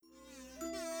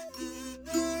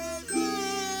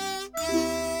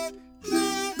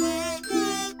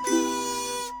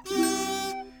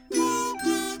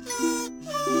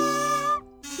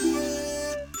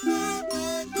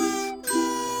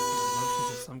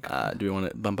song. Do we want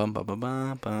it?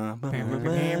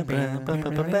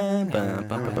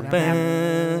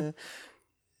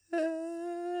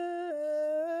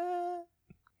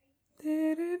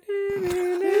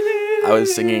 I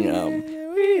was singing. You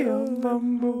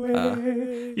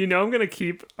know I'm going to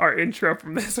keep our intro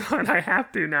from this one. I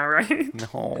have to now, right?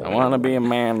 No. I want to be a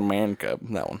man cub.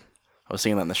 That one. I was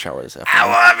singing that in the shower this afternoon. I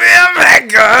want to be a man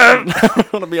cub! I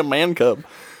want to be a man cub.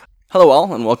 Hello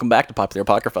all, and welcome back to Popular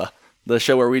Apocrypha, the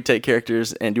show where we take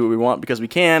characters and do what we want because we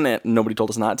can, and nobody told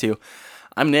us not to.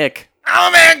 I'm Nick.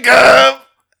 I'm a man cub!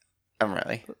 I'm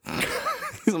Riley.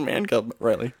 He's a man cub,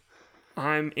 Riley.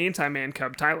 I'm anti-man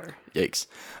cub, Tyler. Yikes.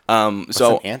 What's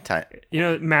So an anti? You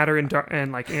know, matter and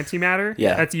like antimatter?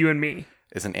 Yeah. That's you and me.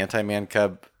 Is an anti-man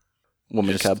cub?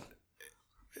 woman just- cub.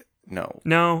 No.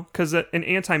 No, because an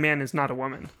anti-man is not a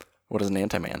woman. What is an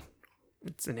anti-man?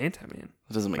 It's an anti-man.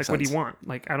 That doesn't make Like, sense. what do you want?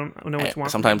 Like, I don't know what you want.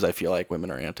 Sometimes I feel like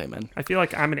women are anti-men. I feel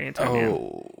like I'm an anti-man.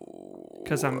 Oh.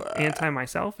 Because I'm anti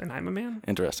myself and I'm a man.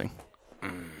 Interesting.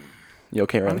 You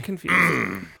okay, I'm Riley? confused.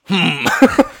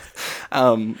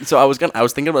 So I was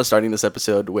thinking about starting this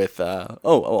episode with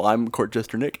I'm Court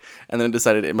Jester Nick, and then I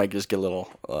decided it might just get a little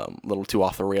too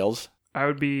off the rails. I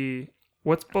would be,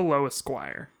 what's below a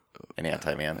squire? An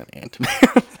anti-man. An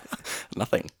anti-man.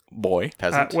 Nothing. Boy.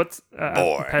 Peasant. What's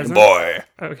boy. peasant? Boy.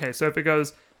 Okay, so if it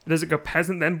goes, does it go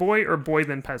peasant then boy or boy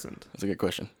then peasant? That's a good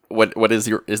question. What is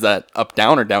that up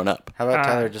down or down up? How about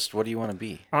Tyler? Just what do you want to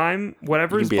be? I'm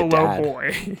whatever You is can be a below dad.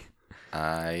 boy.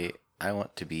 I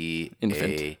want to be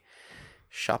Infant. a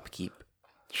shopkeep.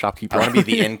 Shopkeeper. I want to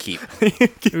be the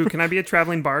innkeep. Ooh, can I be a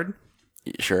traveling bard?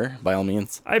 Sure, by all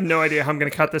means. I have no idea how I'm going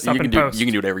to cut this up You in can post. do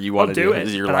whatever you want I'll to do do. it, This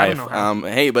is your but I don't life. know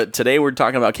how. Hey, but today we're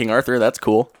talking about King Arthur. That's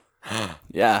cool.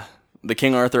 Yeah, the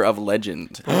King Arthur of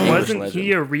legend. English Wasn't legend.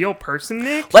 he a real person,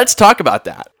 Nick? Let's talk about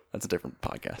that. That's a different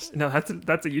podcast. No, that's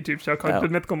a YouTube show called Oh. The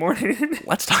Mythical Morning.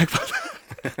 Let's talk about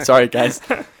that. Sorry, guys.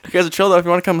 You guys are chill, though. If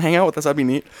you want to come hang out with us, that'd be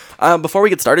neat. Before we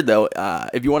get started, though,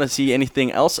 if you want to see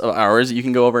anything else of ours, you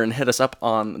can go over and hit us up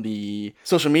on the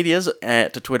social medias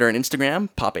at Twitter and Instagram,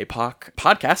 Pop a Poc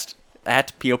Podcast,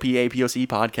 at POPAPOC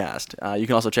Podcast. You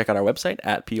can also check out our website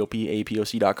at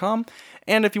POPAPOC.com.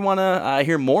 And if you want to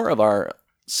hear more of our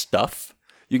stuff,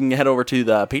 you can head over to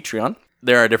the Patreon.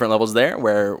 There are different levels there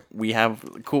where we have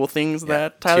cool things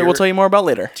that Tyler will tell you more about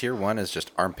later. Tier 1 is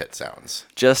just armpit sounds.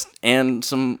 And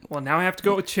some Well, now I have to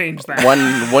go change that.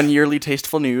 one yearly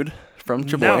tasteful nude from No,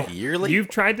 Chaboy. Yearly? You've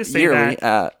tried to say Yearly.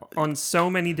 that on so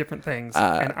many different things,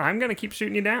 and I'm going to keep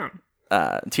shooting you down.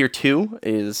 Tier 2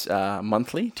 is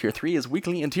monthly. Tier 3 is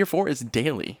weekly, and Tier 4 is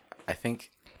daily. I think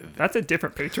That's a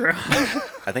different Patreon.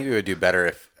 we would do better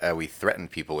if we threatened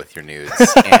people with your nudes.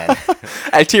 And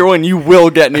At Tier 1, you will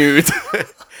get nudes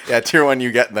yeah, Tier 1,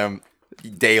 you get them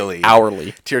daily.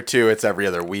 hourly. Tier 2, it's every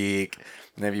other week.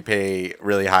 And if you pay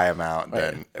really high amount,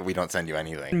 then we don't send you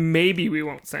anything. Maybe we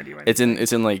won't send you anything.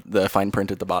 It's in like the fine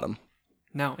print at the bottom.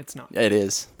 No, it's not. It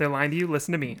is. They're lying to you.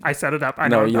 Listen to me. I set it up. I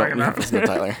know No, what you I'm don't talking have to about. listen to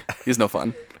Tyler. He's no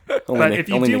fun. But if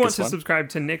you do want is to fun. subscribe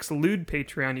to Nick's Lewd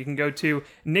Patreon, you can go to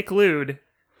Nick Lewd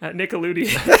at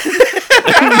Nickelodeon.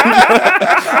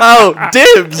 Oh,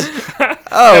 dibs!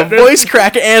 Oh, voice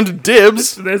crack and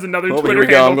dibs. There's another Oh, Twitter here we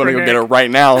go. I'm handle going to for go get it Nick.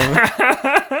 right now.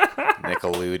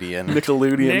 Nickelodeon.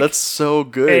 Nickelodeon. Nick That's so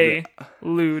good. A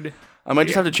Lewd. I might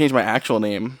just have to change my actual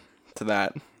name to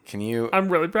that. Can you I'm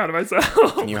really proud of myself.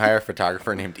 hire a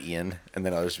photographer named Ian, and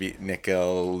then I'll just be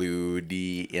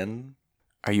Nickelodeon?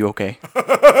 Are you okay?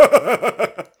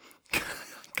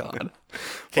 God.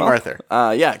 King Arthur.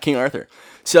 Yeah, King Arthur.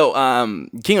 So,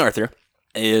 King Arthur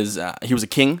is he was a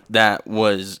king that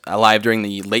was alive during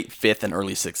the late 5th and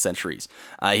early 6th centuries.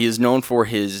 He is known for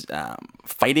his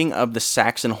fighting of the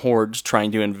Saxon hordes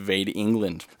trying to invade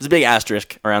England. There's a big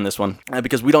asterisk around this one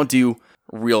because we don't do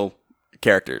real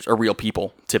characters or real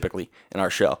people typically in our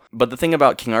show. But the thing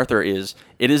about King Arthur is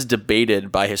it is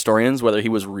debated by historians whether he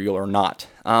was real or not.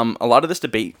 A lot of this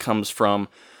debate comes from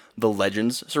the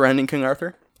legends surrounding King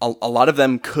Arthur. A lot of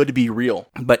them could be real,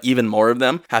 but even more of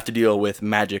them have to deal with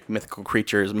magic, mythical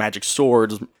creatures, magic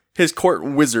swords, his court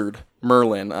wizard,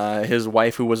 Merlin, his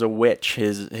wife who was a witch,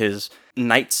 his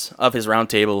knights of his round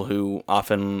table who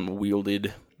often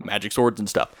wielded magic swords and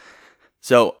stuff.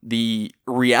 So the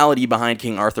reality behind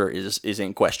King Arthur is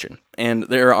in question. And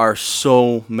there are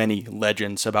so many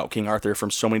legends about King Arthur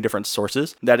from so many different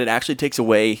sources that it actually takes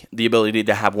away the ability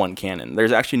to have one canon.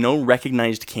 There's actually no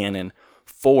recognized canon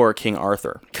for King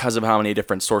Arthur because of how many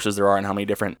different sources there are and how many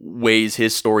different ways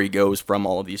his story goes from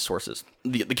all of these sources.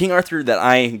 The King Arthur that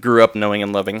I grew up knowing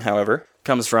and loving, however,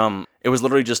 comes from, it was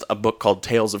literally just a book called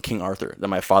Tales of King Arthur that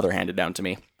my father handed down to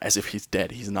me. As if he's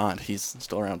dead. He's not. He's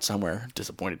still around somewhere,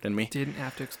 disappointed in me. Didn't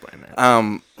have to explain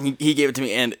that. He gave it to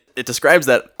me, and it describes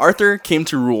that Arthur came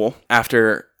to rule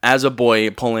after, as a boy,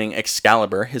 pulling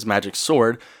Excalibur, his magic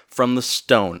sword, from the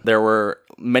stone. There were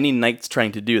many knights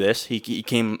trying to do this. He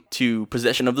came to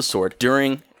possession of the sword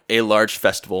during a large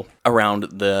festival around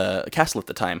the castle at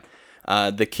the time.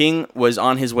 The king was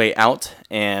on his way out,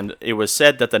 and it was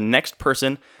said that the next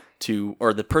person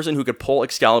the person who could pull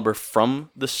Excalibur from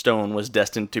the stone was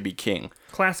destined to be king.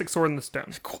 Classic Sword in the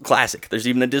Stone. Classic. There's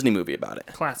even a Disney movie about it.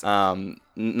 Classic.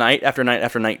 Night after night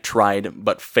after night tried,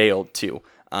 but failed to.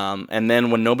 And then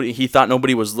when he thought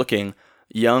nobody was looking,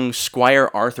 young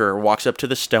Squire Arthur walks up to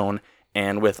the stone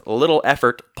and with little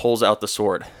effort pulls out the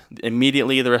sword.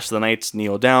 Immediately, the rest of the knights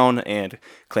kneel down and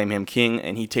claim him king,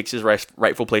 and he takes his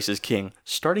rightful place as king,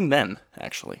 starting then,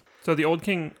 actually. So the old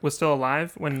king was still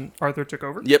alive when Arthur took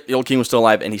over? Yep, the old king was still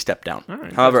alive, and he stepped down.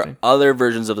 However, other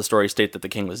versions of the story state that the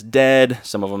king was dead.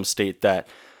 Some of them state that,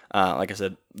 like I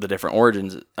said, the different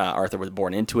origins, Arthur was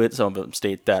born into it. Some of them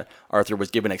state that Arthur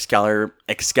was given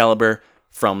Excalibur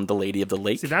from the Lady of the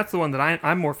Lake. See, that's the one that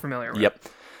I'm more familiar with. Yep.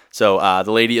 So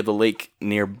the Lady of the Lake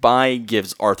nearby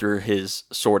gives Arthur his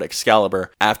sword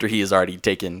Excalibur after he has already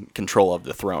taken control of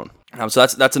the throne. So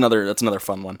that's another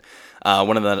fun one.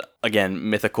 One of the, again,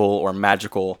 mythical or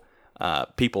magical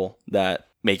people that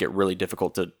make it really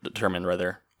difficult to determine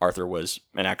whether Arthur was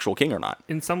an actual king or not.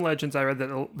 In some legends, I read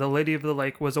that the Lady of the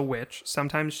Lake was a witch.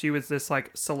 Sometimes she was this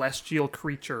like celestial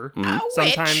creature. Mm-hmm.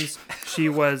 Sometimes she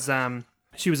was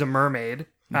a mermaid,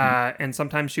 and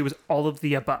sometimes she was all of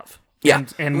the above. Yeah,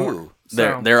 and more.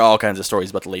 There are all kinds of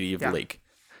stories about the Lady of the Lake.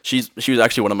 She was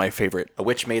actually one of my favorite. A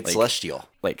witch made celestial.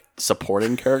 Like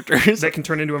supporting characters that can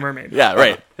turn into a mermaid. Yeah,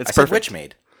 right. It's I perfect. said witch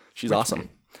maid. She's awesome.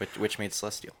 Witch maid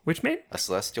celestial. Witch maid? A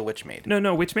celestial witch maid.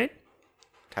 No, witch maid.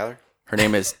 Tyler. Her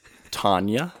name is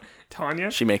Tanya.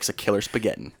 Tanya. She makes a killer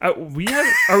spaghetti. Are we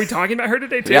talking about her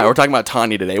today too? Yeah, we're talking about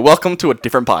Tanya today. Welcome to a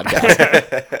different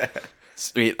podcast.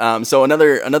 Sweet. So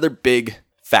another big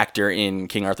factor in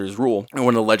King Arthur's rule, and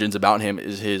one of the legends about him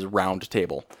is his round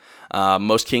table.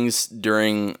 Most kings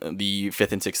during the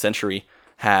 5th and 6th century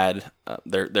had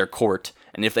their court,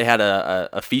 and if they had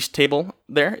a feast table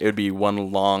there, it would be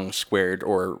one long squared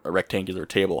or a rectangular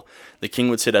table. The king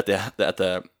would sit at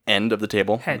the end of the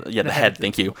table, the head.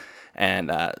 Thank you, and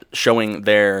showing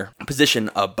their position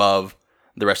above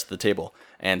the rest of the table,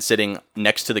 and sitting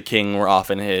next to the king were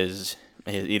often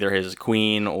either his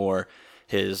queen or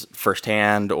his first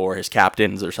hand or his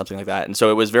captains or something like that. And so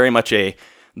it was very much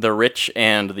the rich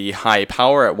and the high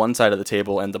power at one side of the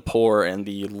table and the poor and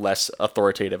the less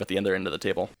authoritative at the other end of the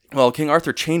table. Well, King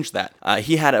Arthur changed that.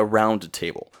 He had a round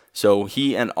table. So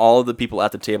he and all of the people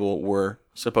at the table were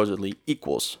supposedly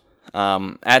equals.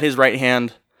 At his right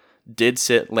hand did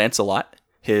sit Lancelot,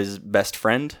 his best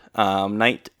friend,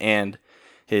 knight, and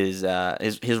his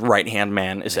right-hand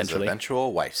man, essentially. His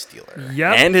eventual wife stealer.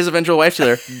 Yep. And his eventual wife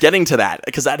stealer. Getting to that,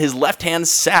 because at his left hand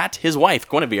sat his wife,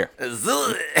 Guinevere.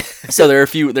 So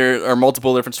there are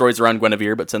multiple different stories around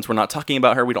Guinevere, but since we're not talking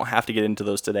about her, we don't have to get into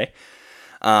those today.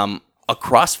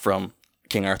 Across from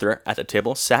King Arthur at the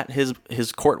table sat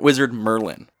his court wizard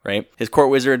Merlin, right? His court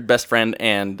wizard, best friend,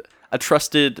 and a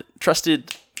trusted.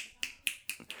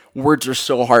 Words are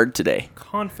so hard today.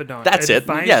 Confidant. That's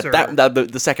advisor. it. Yeah,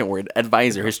 the second word,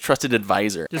 advisor, his trusted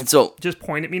advisor. Just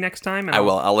point at me next time. And I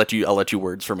will. I'll let you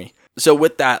words for me. So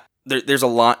with that, there's a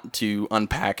lot to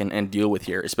unpack and deal with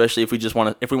here, especially if we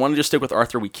want to just stick with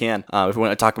Arthur, we can. If we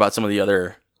want to talk about some of the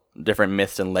other different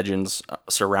myths and legends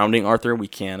surrounding Arthur, we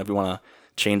can. If we want to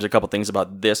change a couple things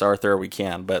about this Arthur, we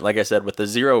can. But like I said, with the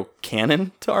zero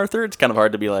canon to Arthur, it's kind of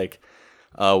hard to be like,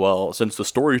 well, since the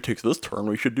story takes this turn,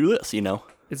 we should do this, you know?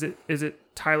 Is it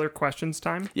Tyler questions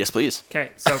time? Yes, please.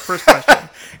 Okay, so first question.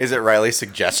 Is it Riley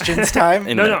suggestions time?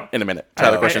 In a minute.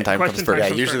 Tyler question time comes first.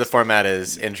 Yeah, usually the format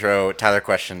is intro, Tyler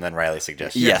question, then Riley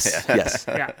suggestions. Yes.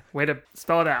 Yeah, way to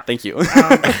spell it out. Thank you.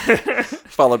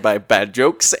 Followed by bad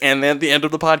jokes, and then the end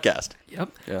of the podcast.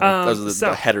 Yep. Yeah, those are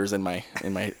the headers in my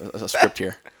script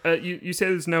here. You say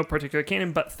there's no particular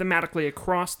canon, but thematically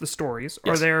across the stories,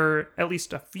 Yes. are there at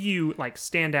least a few like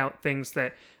standout things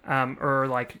that or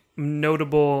like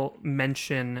notable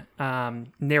mention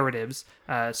narratives,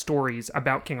 stories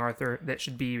about King Arthur that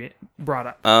should be brought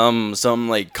up? Some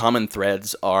like common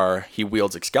threads are he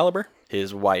wields Excalibur.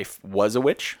 His wife was a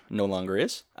witch, no longer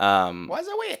is. Was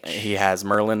a witch. He has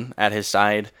Merlin at his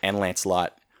side and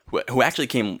Lancelot, who actually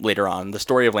came later on. The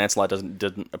story of Lancelot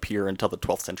didn't appear until the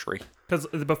 12th century. Because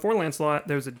before Lancelot,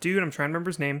 there was a dude. I'm trying to remember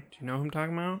his name. Do you know who I'm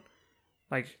talking about?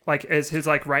 Like as his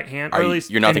like right hand, or at least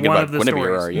you're not in thinking one about of the Guinevere,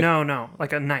 stories. are you? No,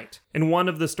 like a knight in one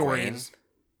of the stories.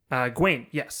 Gawain,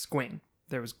 yes, Gawain.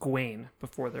 There was Gawain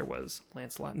before there was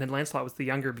Lancelot, and then Lancelot was the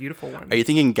younger, beautiful one. Are you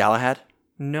thinking Galahad?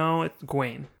 No, it's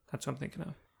Gawain. That's what I'm thinking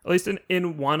of. At least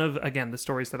in one of, again, the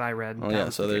stories that I read. Oh yeah,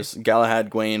 so there's Galahad,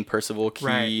 Gawain, Percival,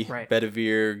 Key, Right.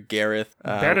 Bedivere, Gareth,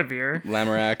 Bedivere.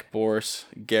 Lamorak, Bors,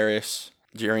 Garrus,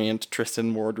 Geraint,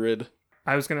 Tristan, Mordred.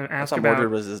 I was going to I ask thought about.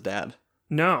 Mordred was his dad.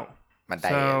 No. My dad.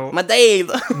 So My dad.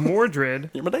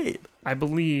 Mordred, You're my dad. I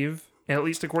believe, at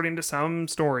least according to some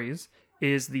stories,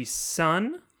 is the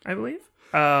son, I believe,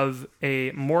 of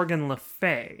a Morgan Le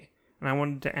Fay. And I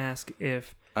wanted to ask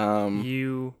if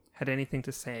you had anything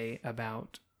to say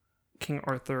about King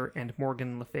Arthur and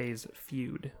Morgan Le Fay's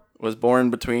feud. Was born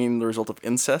between the result of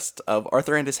incest of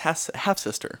Arthur and his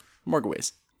half-sister,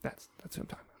 Morgaways. That's what I'm talking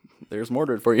about. There's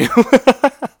Mordred for you.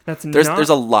 That's There's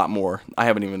a lot more. I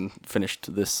haven't even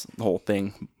finished this whole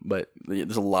thing, but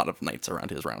there's a lot of knights around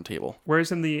his round table.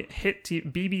 Whereas in the hit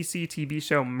BBC TV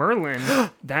show Merlin,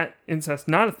 that incest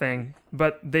not a thing,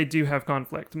 but they do have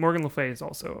conflict. Morgan Le Fay is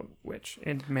also a witch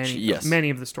in Yes. many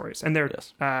of the stories, and they're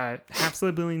Yes. half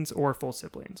siblings or full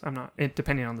siblings.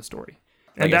 Depending on the story.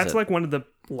 Like And I that's said. like one of the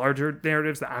larger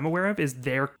narratives that I'm aware of is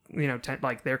their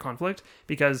their conflict,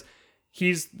 because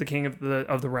he's the king of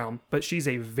the realm, but she's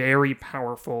a very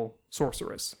powerful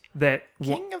sorceress that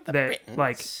King of the that Britons.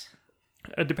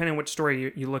 like depending on which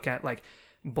story you look at, like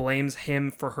blames him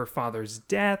for her father's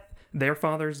death, their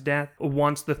father's death,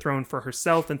 wants the throne for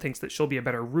herself and thinks that she'll be a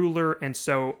better ruler, and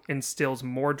so instills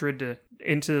Mordred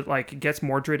gets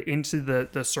Mordred into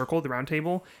the circle, the round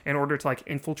table, in order to like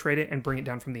infiltrate it and bring it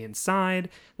down from the inside.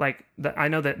 I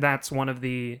know that's one of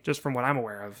the, just from what I'm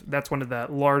aware of, that's one of the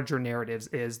larger narratives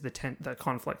is the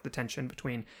conflict, the tension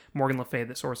between Morgan Le Fay,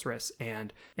 the sorceress,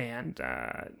 and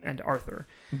Arthur.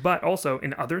 But also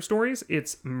in other stories,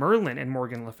 it's Merlin and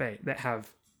Morgan Le Fay that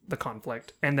have the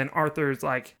conflict, and then Arthur's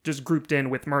like just grouped in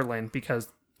with Merlin because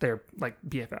they're like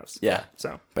BFFs. Yeah.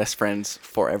 So Best friends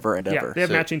forever and yeah, ever. they have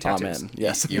So, matching tattoos. Amen.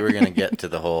 Yes. You were gonna get to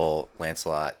the whole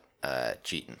Lancelot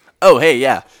cheating. Oh, hey,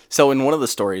 yeah. So in one of the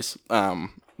stories,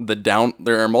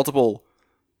 there are multiple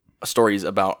stories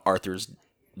about Arthur's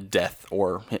death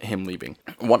or him leaving.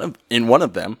 In one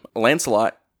of them,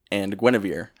 Lancelot and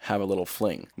Guinevere have a little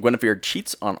fling. Guinevere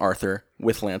cheats on Arthur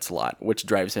with Lancelot, which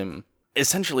drives him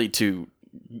essentially to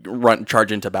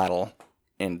charge into battle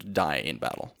and die in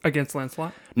battle. Against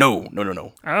Lancelot. No.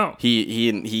 Oh.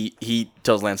 He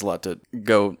tells Lancelot to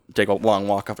go take a long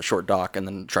walk off a short dock and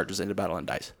then charges into battle and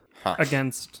dies.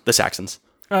 Against. The Saxons.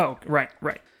 Oh, right.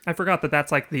 I forgot that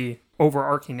that's like the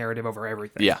overarching narrative over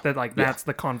everything. Yeah. That like that's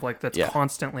the conflict that's Yeah.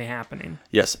 constantly happening.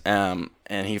 Yes, and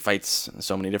he fights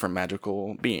so many different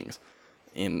magical beings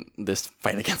in this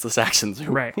fight against the Saxons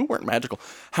who weren't magical.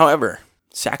 However,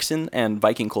 Saxon and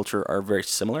Viking culture are very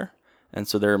similar, and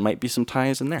so there might be some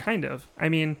ties in there. Kind of. I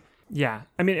mean, yeah.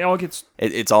 I mean, it all gets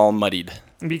It's all muddied.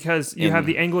 because you have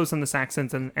the Anglos and the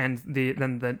Saxons and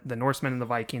the Norsemen and the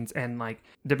Vikings, and like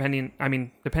depending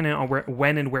on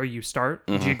when and where you start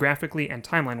geographically and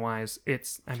timeline wise,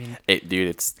 it's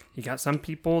you got some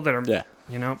people that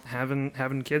are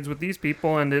having kids with these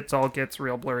people, and it all gets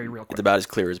real blurry real quick. It's about as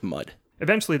clear as mud.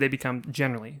 Eventually, they become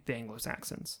generally the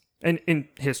Anglo-Saxons, and in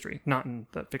history, not in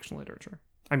the fictional literature.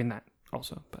 I mean that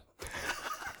also, but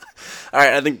All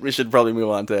right, I think we should probably move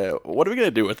on to what are we gonna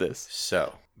do with this?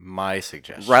 So my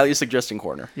suggestion. Riley's suggestion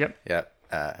corner. yep. Yep.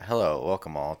 Hello,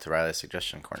 welcome all to Riley's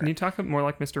suggestion corner. Can you talk more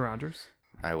like Mr. Rogers?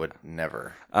 I would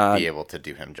never be able to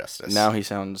do him justice. Now he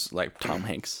sounds like Tom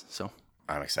Hanks. So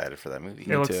I'm excited for that movie.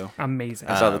 It looks too. amazing.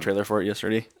 I saw the trailer for it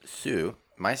yesterday. So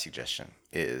my suggestion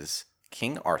is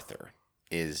King Arthur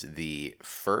is the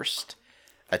first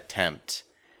attempt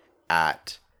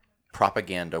at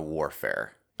propaganda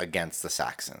warfare against the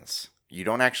Saxons. You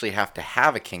don't actually have to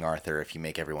have a King Arthur if you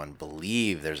make everyone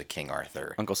believe there's a King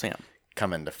Arthur Uncle Sam,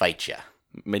 coming to fight you,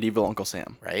 medieval Uncle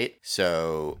Sam. right?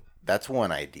 So that's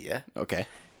one idea. Okay.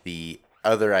 The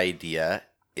other idea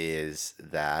is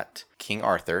that King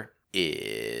Arthur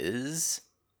is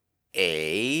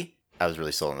I was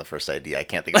really sold on the first idea. I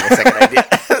can't think of the second idea.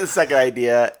 The second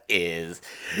idea is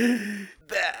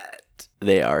that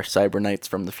They are cyber knights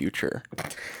from the future.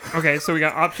 Okay, so we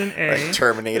got option A. like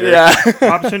Terminator. Yeah.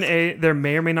 Option A, there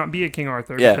may or may not be a King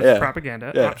Arthur Yeah, because yeah. it's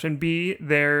propaganda. Yeah. Option B,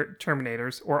 they're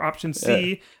Terminators. Or option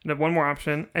C, and one more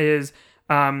option, is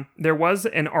there was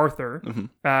an Arthur,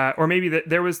 or maybe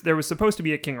there was supposed to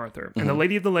be a King Arthur, and the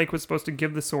Lady of the Lake was supposed to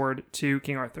give the sword to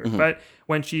King Arthur. But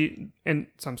when she, in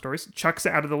some stories, chucks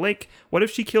it out of the lake, what if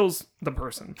she kills the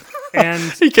person? And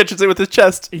He catches it with his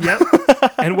chest. yep.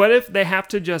 And what if they have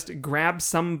to just grab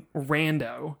some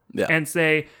rando Yeah. and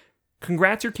say,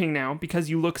 "Congrats, you're king now because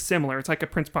you look similar." It's like a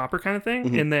Prince Pauper kind of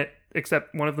thing, in that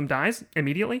except one of them dies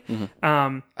immediately. I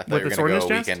thought you With were the going sword to in go his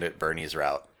chest, Weekend at Bernie's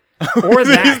route. or He's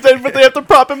that. dead, but they have to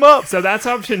prop him up. So that's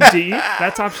option D.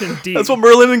 That's option D. That's what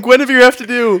Merlin and Guinevere have to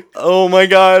do. Oh my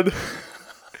god.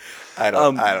 I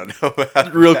don't know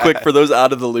about Real that. quick, for those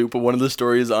out of the loop, one of the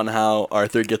stories on how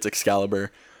Arthur gets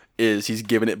Excalibur is he's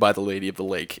given it by the Lady of the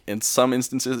Lake. In some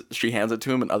instances, she hands it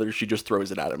to him, and others, she just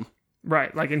throws it at him.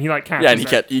 Right, like, and he like catches Yeah, and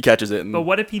it. he catches it. And But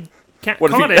what if he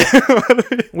what if caught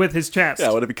he- it with his chest?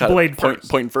 Yeah, what if he caught blade it first?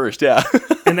 point first? Yeah.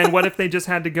 And then what if they just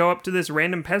had to go up to this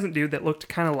random peasant dude that looked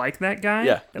kind of like that guy?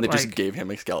 Yeah, and they just like- gave him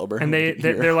Excalibur. and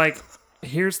they're like,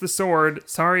 "Here's the sword.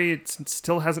 Sorry, it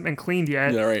still hasn't been cleaned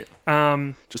yet. yeah,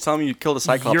 right. Just tell him you killed a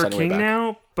Cyclops You're on your way king back.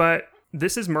 now, but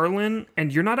this is Merlin,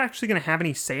 and you're not actually going to have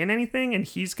any say in anything, and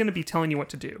he's going to be telling you what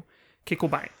to do. Okay, cool,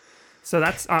 bye." So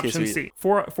that's option sweet. C.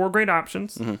 Four great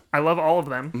options. I love all of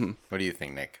them. What do you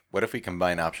think, Nick? What if we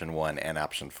combine option 1 and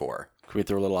option 4? Could we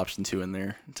throw a little option 2 in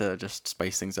there to just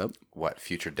spice things up? What,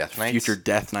 future Death Knights? Future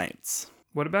Death Knights.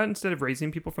 What about instead of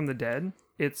raising people from the dead,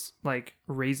 it's like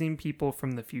raising people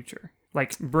from the future,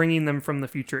 like bringing them from the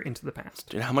future into the past.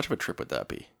 Dude, how much of a trip would that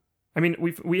be? I mean,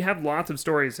 we have lots of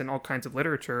stories in all kinds of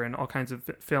literature and all kinds of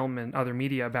film and other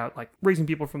media about like raising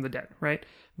people from the dead, right?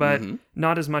 But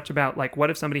not as much about like what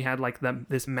if somebody had like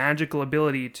this magical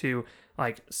ability to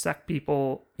like suck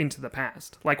people into the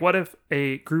past. Like what if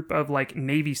a group of like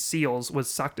Navy SEALs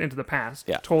was sucked into the past,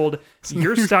 Yeah. told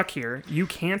you're stuck here, you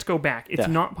can't go back, it's Yeah.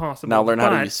 not possible. Now learn how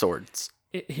to but use swords.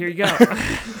 here you go.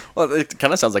 Well, it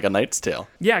kind of sounds like a Knight's Tale.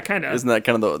 Yeah, kind of. Isn't that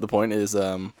kind of the point? Is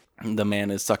the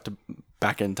man is sucked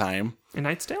back in time? A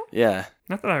Knight's Tale? Yeah,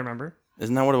 Not that I remember.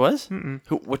 isn't that what it was?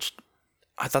 Who? Which?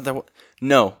 I thought that.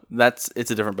 No, it's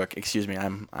a different book. Excuse me.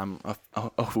 I'm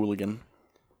a hooligan.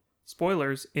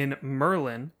 Spoilers, in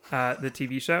Merlin, the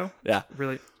TV show, Yeah.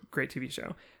 really great TV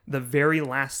show, the very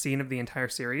last scene of the entire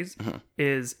series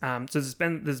is so there's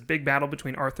been this big battle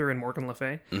between Arthur and Morgan Le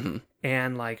Fay,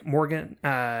 and like Morgan,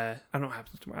 I don't know what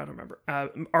happens to, I don't remember.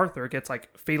 Arthur gets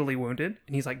like fatally wounded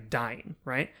and he's like dying,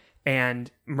 right? And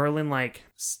Merlin like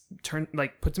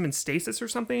puts him in stasis or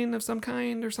something of some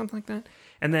kind or something like that,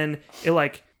 and then it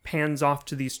like pans off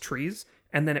to these trees,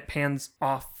 and then it pans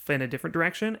off in a different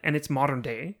direction, and it's modern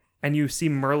day, and you see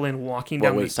Merlin walking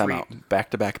down the Wait, time street. out.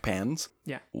 Back-to-back pans?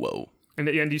 Yeah. Whoa. And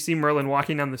you see Merlin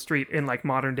walking down the street in like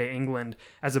modern day England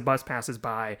as a bus passes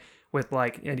by with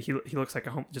like, and he looks like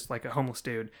just like a homeless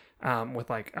dude, with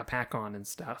like a pack on and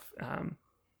stuff.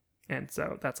 And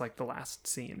so that's like the last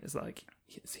scene is like,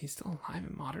 is he still alive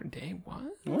in modern day? What?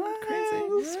 Crazy.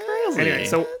 That's crazy. Anyway,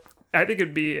 so I think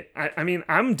it'd be, I mean,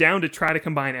 I'm down to try to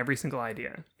combine every single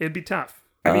idea. It'd be tough.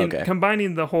 I mean, okay.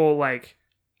 combining the whole like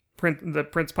the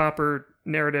Prince Pauper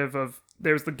narrative of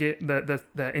there's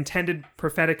the intended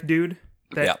prophetic dude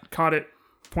that Yeah. caught it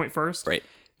point first, Right.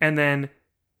 and then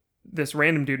this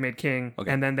random dude made king, Okay.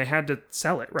 and then they had to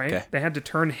sell it, right? Okay. They had to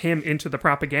turn him into the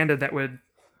propaganda that would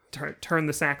turn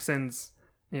the Saxons,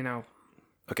 you know.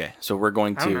 Okay, so we're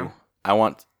going I don't to.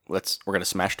 know. We're gonna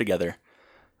smash together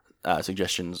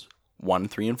suggestions 1,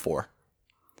 3, and 4.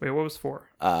 Wait, what was 4?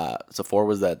 So 4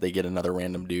 was that they get another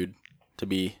random dude to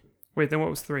be. Wait, then what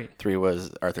was 3? 3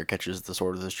 was Arthur catches the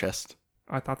sword with his chest.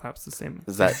 I thought that was the same.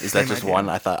 Is that same just idea. one?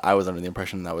 I thought I was under the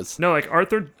impression that was. No, like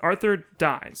Arthur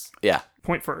dies Yeah.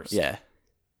 point first. Yeah.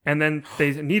 And then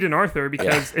they need an Arthur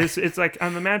because it's like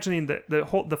I'm imagining that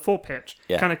the full pitch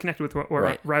Yeah. kind of connected with what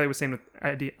Right. Riley was saying with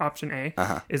idea, option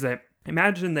A is that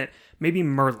imagine that maybe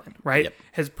Merlin, right, Yep.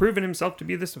 has proven himself to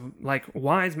be this like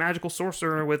wise magical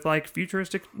sorcerer with like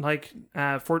futuristic like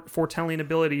foretelling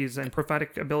abilities and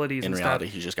prophetic abilities In and reality,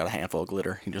 stuff. he's just got a handful of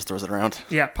glitter. He just throws it around.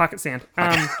 Yeah, pocket sand.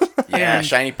 Yeah, and-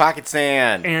 shiny pocket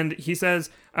sand. And he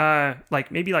says, like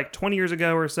maybe like 20 years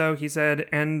ago or so, he said,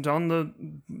 and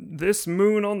on this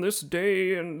moon on this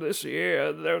day and this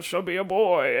year, there shall be a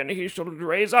boy, and he shall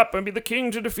raise up and be the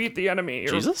king to defeat the enemy.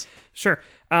 Or- Jesus? Sure.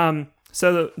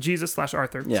 So Jesus /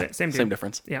 Arthur, Yeah. same dude. Same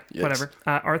difference. Yeah, Yes. whatever.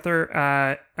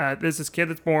 Arthur, there's this kid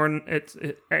that's born.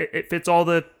 It fits all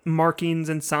the markings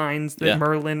and signs that Yeah.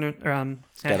 Merlin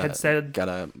had said. Got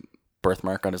a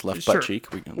birthmark on his left Sure. butt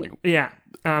cheek. We can like Yeah.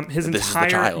 His This is the entire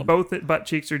child. both butt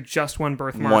cheeks are just one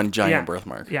birthmark. one giant Yeah.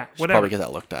 birthmark. Yeah, Should whatever. probably get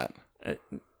that looked at.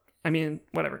 I mean,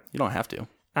 whatever. You don't have to.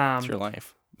 It's your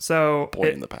life. So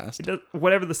Point in the past.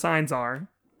 whatever the signs are,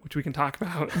 which we can talk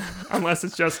about, unless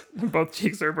it's just both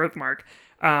cheeks or a birthmark.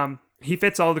 He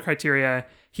fits all the criteria.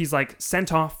 He's like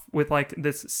sent off with like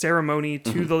this ceremony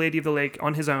to the Lady of the Lake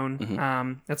on his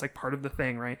own. That's like part of the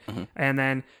thing, right? And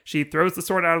then she throws the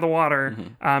sword out of the water,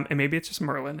 and maybe it's just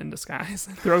Merlin in disguise.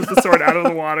 Throws the sword out of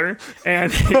the water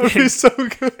and so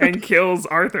good. and kills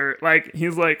Arthur. Like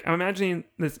he's like, I'm imagining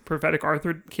this prophetic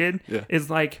Arthur kid is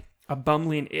like a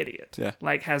bumbling idiot. Yeah.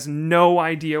 Like has no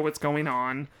idea what's going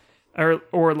on.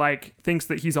 Or like thinks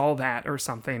that he's all that or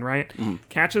something, right?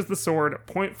 Catches the sword,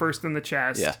 point first in the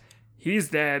chest. Yeah. He's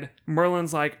dead.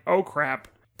 Merlin's like, oh crap.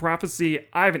 Prophecy,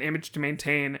 I have an image to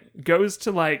maintain. Goes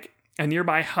to like a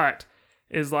nearby hut.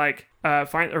 Is like,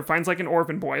 finds like an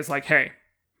orphan boy. Is like, hey,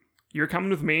 you're coming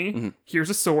with me.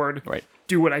 Here's a sword. Right.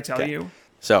 Do what I tell you.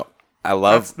 So I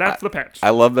love That's the pitch.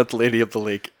 I love that the Lady of the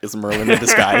Lake is Merlin in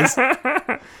disguise.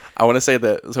 I want to say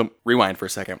that. So rewind for a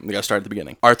second. We got to start at the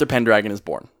beginning. Arthur Pendragon is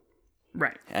born.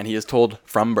 Right. And he is told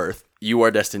from birth, you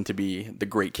are destined to be the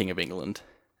great king of England.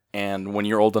 And when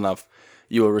you're old enough,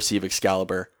 you will receive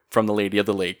Excalibur from the Lady of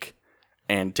the Lake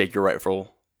and take your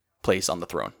rightful place on the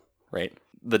throne, right?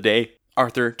 The day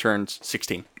Arthur turns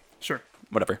 16, Sure.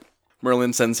 whatever,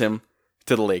 Merlin sends him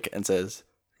to the lake and says,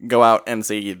 go out and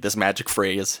say this magic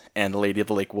phrase and the Lady of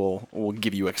the Lake will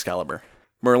give you Excalibur.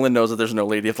 Merlin knows that there's no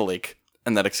Lady of the Lake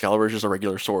and that Excalibur is just a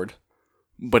regular sword.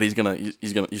 But he's trying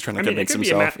to convince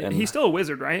himself. And he's still a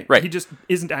wizard, right? Right. He just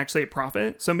isn't actually a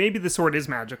prophet. So maybe the sword is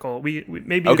magical. We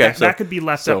maybe Okay, that could be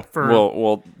left up for.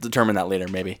 We'll determine that later,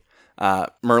 maybe.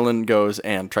 Merlin goes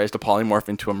and tries to polymorph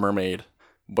into a mermaid,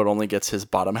 but only gets his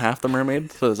bottom half the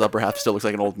mermaid, so his upper half still looks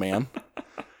like an old man.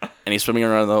 And he's swimming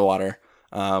around in the water.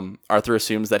 Arthur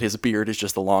assumes that his beard is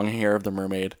just the long hair of the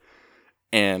mermaid,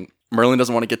 and Merlin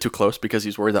doesn't want to get too close because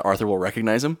he's worried that Arthur will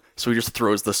recognize him, so he just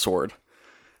throws the sword.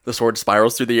 The sword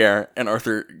spirals through the air, and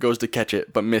Arthur goes to catch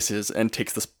it, but misses and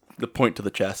takes the point to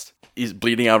the chest. He's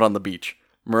bleeding out on the beach.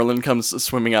 Merlin comes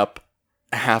swimming up,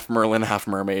 half Merlin, half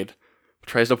mermaid.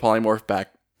 Tries to polymorph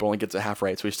back, but only gets it half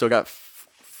right, so he's still got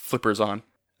flippers on.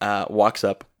 Walks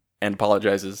up and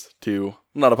apologizes to...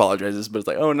 Not apologizes, but it's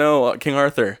like, oh no, King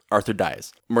Arthur. Arthur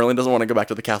dies. Merlin doesn't want to go back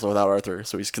to the castle without Arthur,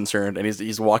 so he's concerned, and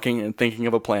he's walking and thinking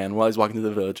of a plan while he's walking to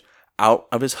the village. Out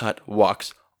of his hut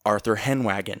walks Arthur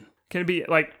Henwagon. Can it be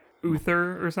like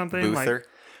Uther or something? Buther.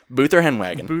 Buther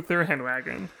Henwagon. Buther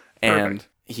Henwagon. And Perfect.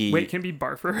 he... Wait, can it be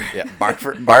Barfer? Yeah,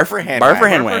 Barfer Henwagon.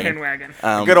 Barfer Henwagon. Barfer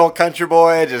Henwagon. Good old country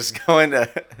boy just going to...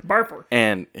 Barfer.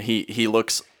 And he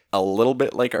looks a little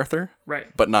bit like Arthur. Right.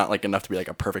 But not like enough to be like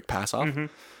a perfect pass off.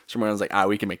 So Merlin's like,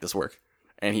 we can make this work.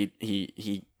 And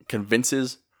he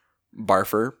convinces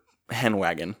Barfer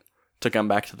Henwagon to come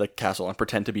back to the castle and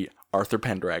pretend to be Arthur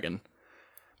Pendragon.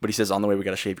 But he says, on the way, we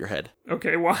got to shave your head.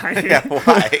 Okay, why? Yeah,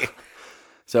 why?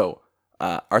 So,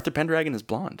 Arthur Pendragon is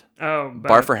blonde. Oh,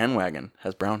 but Barfer Henwagon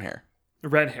has brown hair.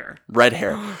 red hair. Red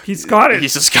hair. He's Scottish.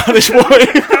 He's a Scottish boy.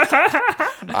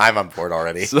 I'm on board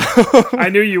already. I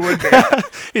knew you would be.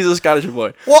 He's a Scottish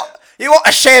boy. What? You want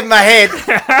to shave my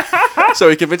head? So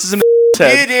he convinces him to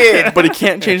You did. but he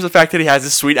can't change the fact that he has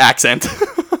this sweet accent.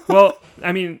 Well,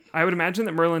 I mean, I would imagine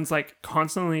that Merlin's like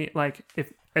constantly like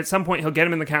if at some point he'll get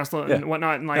him in the castle and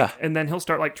whatnot, and like and then he'll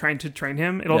start like trying to train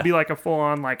him. It'll be like a full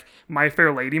on like My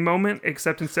Fair Lady moment,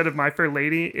 except instead of My Fair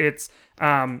Lady, it's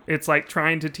like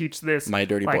trying to teach this My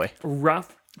Dirty like, Boy.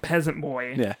 rough peasant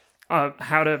boy Yeah.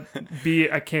 how to be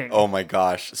a king. Oh my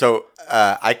gosh. So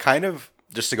I kind of,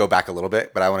 just to go back a little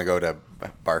bit, but I want to go to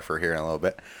Barfer here in a little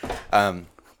bit.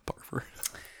 Barfer.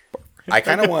 I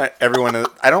kind of want everyone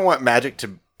to, I don't want magic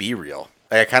to be real.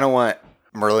 Like, I kind of want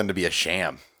Merlin to be a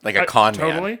sham, like a con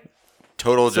man. Totally.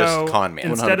 Total So just con man.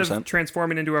 instead 100%. of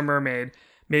transforming into a mermaid,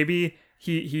 maybe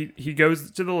he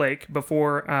goes to the lake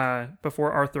before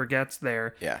Arthur gets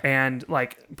there, and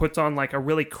like puts on like a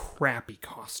really crappy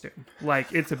costume,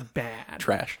 like it's a bad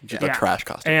Trash. Just a trash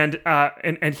costume.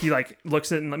 and he like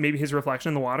looks at maybe his reflection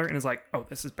in the water and is like, oh,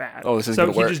 this is bad. Oh, this isn't so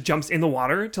gonna he work. just jumps in the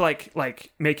water to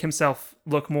like make himself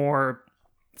look more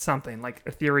something like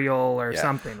ethereal or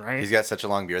something, right? He's got such a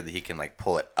long beard that he can like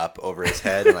pull it up over his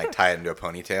head and like tie it into a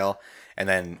ponytail. And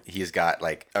then he's got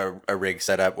like a rig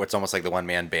set up, what's almost like the one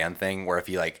man band thing, where if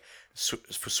he like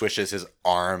swishes his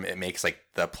arm, it makes like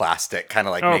the plastic kind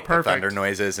of like make the thunder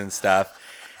noises and stuff.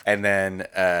 And then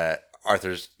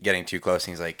Arthur's getting too close,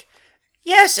 and he's like,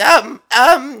 "Yes,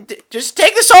 just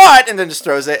take the sword," and then just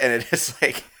throws it, and it is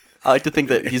like. I like to think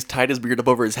that he's tied his beard up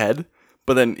over his head,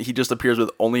 but then he just appears with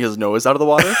only his nose out of the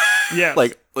water. Yeah,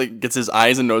 like gets his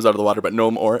eyes and nose out of the water, but no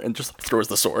more, and just throws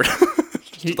the sword.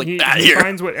 he, like, he, "Ah, he here."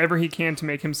 finds whatever he can to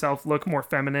make himself look more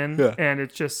feminine, Yeah. and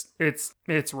it's just it's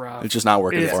rough. It's just not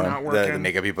working It's for him. not The working.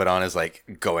 makeup he put on is like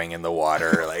going in the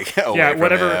water, like away Yeah, from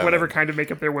whatever him, whatever and- kind of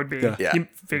makeup there would be. Yeah. He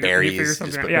Berries, figures just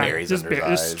something out. put Yeah, berries just, under his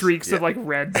just eyes. streaks of Yeah. like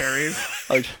red berries.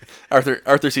 Like,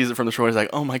 Arthur sees it from the shore. He's like,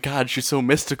 "Oh my god, she's so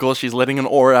mystical. She's letting an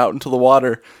aura out into the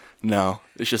water." No,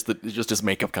 it's just his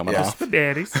makeup coming Yeah. off. The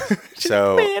berries.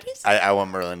 So I want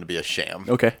Merlin to be a sham.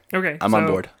 Okay, Okay, I'm on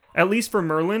so board. At least for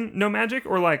Merlin, no magic,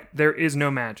 or like there is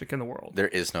no magic in the world. There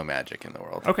is no magic in the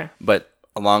world. Okay, But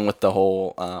along with the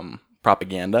whole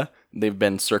propaganda, they've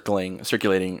been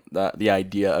circulating the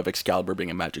idea of Excalibur being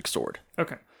a magic sword.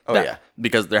 okay, Oh That- yeah.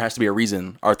 because there has to be a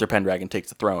reason Arthur Pendragon takes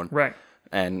the throne, right.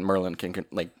 and Merlin can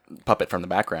like puppet from the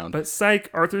background. But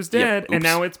psych, Arthur's dead, and oops.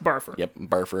 now it's Barfer. Yep,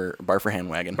 Barfer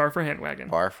Handwagon. Barfer Handwagon.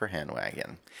 Bar for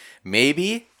Handwagon.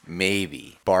 Maybe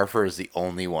Barfer is the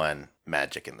only one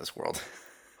magic in this world.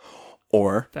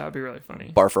 Or That would be really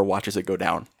funny. Barfer watches it go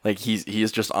down. Like he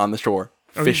is just on the shore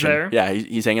Oh, he's fishing. there? Yeah,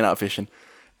 he's hanging out fishing,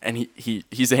 and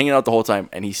he's hanging out the whole time,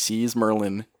 and he sees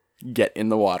Merlin get in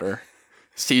the water,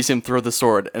 sees him throw the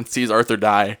sword, and sees Arthur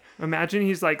die. Imagine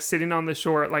he's like sitting on the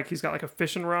shore, like he's got like a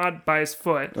fishing rod by his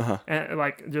foot, Uh-huh. and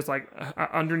like just like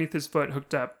underneath his foot,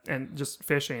 hooked up, and just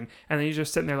fishing. And then he's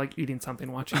just sitting there like eating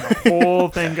something, watching the whole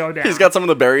thing go down. He's got some of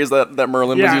the berries that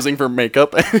Merlin was Yeah. using for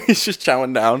makeup, and he's just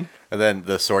chowing down. And then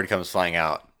the sword comes flying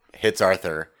out, hits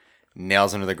Arthur,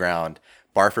 nails him to the ground.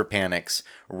 Barfer panics,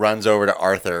 runs over to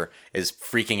Arthur, is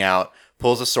freaking out,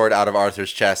 pulls the sword out of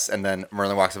Arthur's chest, and then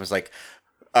Merlin walks up and is like,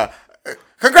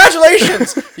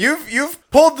 "Congratulations!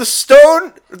 you've pulled the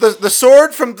stone, the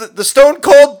sword from the stone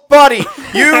cold body.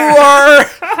 You are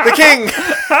the king."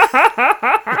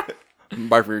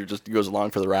 Barfer just goes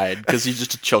along for the ride because he's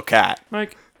just a chill cat.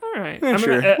 Like, all right,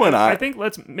 sure, why not? I think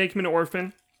let's make him an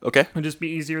orphan. Okay. It'll just be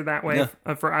easier that way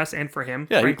for us and for him.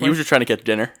 Yeah, he was just trying to catch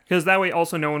dinner. Because that way,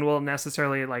 also, no one will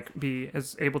necessarily like be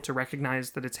as able to recognize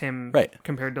that it's him, Right.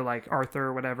 Compared to like Arthur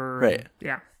or whatever. Right.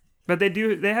 Yeah, but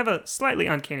they have a slightly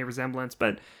uncanny resemblance,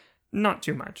 but not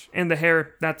too much. And the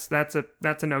hair, that's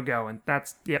a no go, and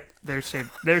they're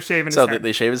shaving his So head.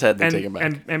 they shave his head, they take him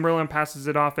back. And Merlin passes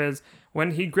it off as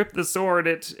when he gripped the sword,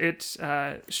 it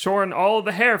shorn all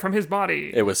the hair from his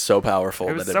body. It was so powerful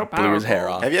was that so it blew his hair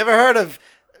powerful. off. Have you ever heard of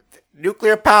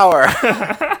nuclear power?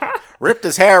 Ripped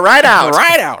his hair right out.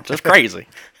 Right out, just crazy.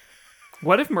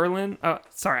 What if Merlin?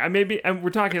 Sorry, we're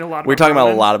talking a lot. We're talking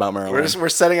about a lot about Merlin. We're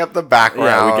setting up the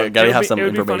background. Yeah, we gotta have some It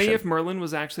would be information. funny if Merlin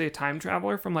was actually a time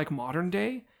traveler from like modern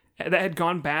day that had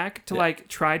gone back to like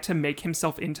try to make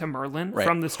himself into Merlin Right.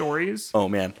 from the stories. Oh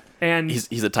man, And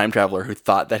he's a time traveler who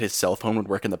thought that his cell phone would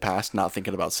work in the past, not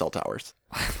thinking about cell towers.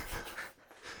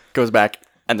 Goes back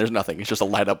and there's nothing. It's just a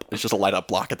light up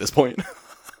block at this point.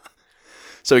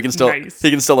 So he can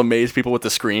still amaze people with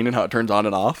the screen and how it turns on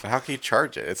and off. How can you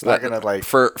charge it? It's not gonna like.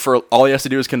 For all he has to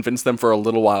do is convince them for a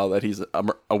little while that he's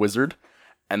a wizard,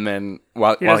 and then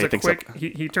while he has he a thinks quick.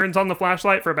 He turns on the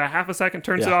flashlight for about half a second,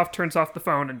 turns it Yeah. off, turns off the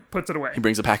phone, and puts it away. he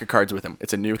brings a pack of cards with him.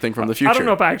 It's a new thing from the future. I don't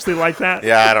know if I actually like that.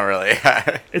 Yeah, I don't really.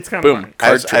 It's kind of Boom. funny.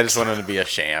 Card I tricks. just want him to be a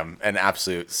sham, an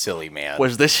absolute silly man.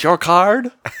 Was this your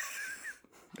card?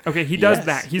 Okay, he does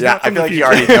that. He's yeah, not I from feel the like he future.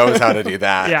 already knows how to do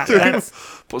that. Yeah, that's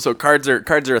So cards are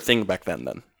a thing back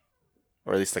then.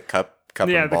 Or at least the cup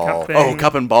Yeah, and the ball. cup thing. Oh,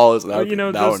 cup and ball is Well, you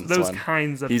know, that those one's fun.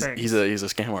 kinds of He's things. he's a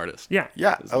scam artist. Yeah.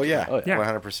 Yeah. Oh yeah. Yeah.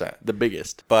 100%. The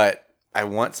biggest. But I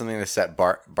want something to set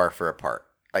Barfer apart.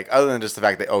 Like other than just the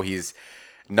fact that he's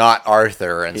not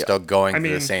Arthur and still going through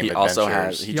mean, the same he adventures. also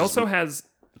has- He also has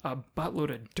a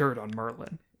buttload of dirt on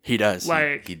Merlin. He does.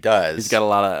 Like, he does. He's got a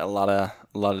lot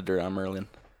of dirt on Merlin,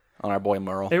 on our boy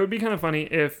Merle. it would be kind of funny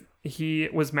if he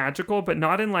was magical, but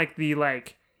not in like the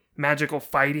like magical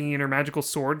fighting or magical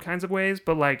sword kinds of ways,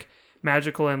 but like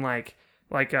magical in like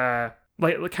kind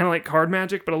of like card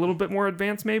magic, but a little bit more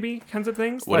advanced, maybe kinds of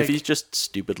things. What like, if he's just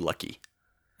stupid lucky,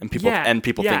 and people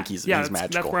think he's magical?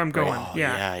 That's where I'm going. Oh,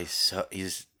 yeah.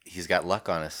 he's got luck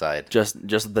on his side. Just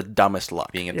the dumbest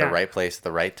luck. Being at Yeah. the right place at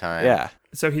the right time. Yeah.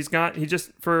 So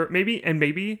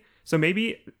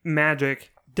maybe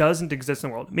magic doesn't exist in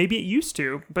the world. Maybe it used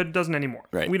to, but it doesn't anymore.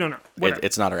 Right. We don't know. Whatever.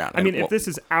 It's not around. I mean, Well, if this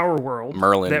is our world,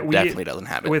 Merlin that we, definitely doesn't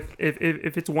have it. With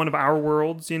if it's one of our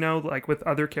worlds, you know, like with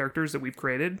other characters that we've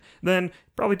created, then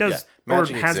probably does Yeah, or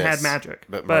magic has had exists, magic.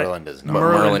 but Merlin does not. But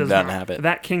Merlin does doesn't not. have it.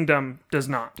 That kingdom does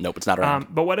not. Nope, it's not around.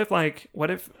 But what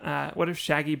if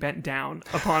Shaggy bent down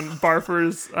upon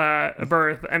Barfer's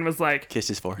birth and was like,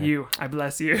 Kisses for him. "You, I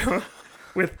bless you,"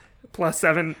 with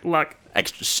 +7 luck.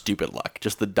 Extra stupid luck.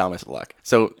 Just the dumbest luck.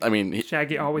 So, I mean,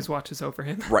 Shaggy always watches over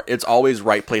him. right, it's always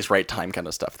right place, right time kind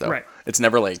of stuff, though. Right. It's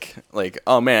never like,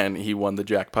 oh man, he won the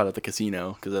jackpot at the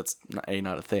casino, because that's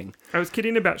not a thing. I was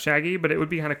kidding about Shaggy, but it would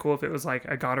be kind of cool if it was like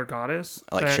a god or goddess.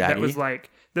 Like that Shaggy? was like,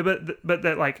 but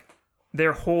that like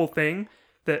their whole thing,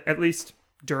 that at least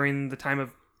during the time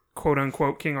of quote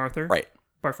unquote King Arthur. Right.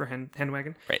 Barfer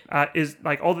Henwagon, Right. is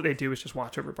like all that they do is just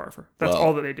watch over Barfer. That's Well,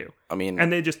 all that they do. I mean,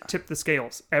 And they just tip the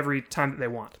scales every time that they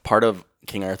want. part of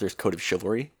King Arthur's code of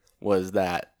chivalry was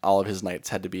that all of his knights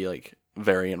had to be like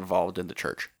very involved in the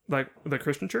church. Like the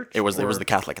Christian church? It was Or- the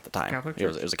Catholic at the time. Catholic It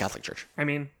was church? a Catholic church. I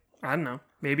mean, I don't know.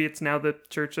 Maybe it's now the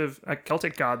church of a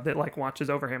Celtic god that like watches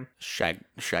over him.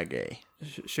 Shaggy.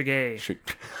 Shagay.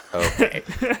 Okay.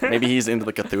 Maybe he's into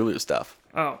the Cthulhu stuff.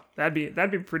 Oh, that'd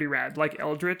be pretty rad. Like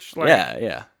Eldritch. Like,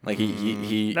 Yeah. Like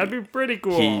he That'd be pretty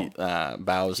cool. he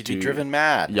bows He'd to be driven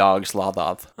mad. Yog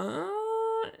Slothoth.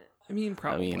 I mean,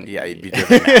 probably. Yeah, he'd be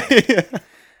driven mad.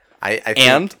 I think,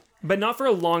 And But not for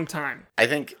a long time. I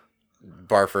think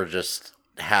Barfer just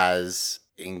has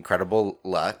incredible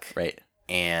luck. right.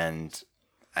 And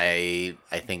I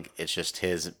think it's just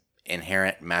his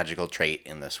inherent magical trait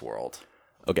in this world.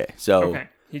 Okay. So Okay,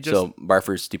 he just- so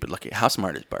Barfer's stupid lucky. How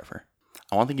smart is Barfer?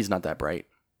 I don't think he's not that bright.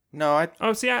 No, I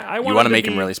Oh, see, I want You want to him make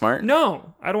be- him really smart?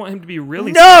 No, I don't want him to be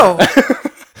really No.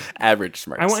 Average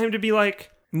smart. I want him to be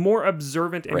like more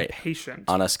observant and Right. patient.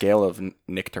 On a scale of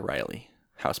Nick to Riley,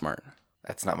 how smart?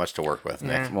 That's not much to work with,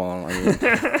 Nick. Yeah. Well, I mean,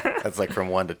 That's like from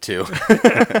 1 to 2.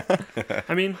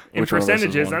 I mean, in Which one of those is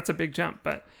percentages, one? that's a big jump,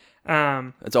 but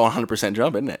it's a 100%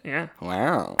 jump, isn't it? yeah.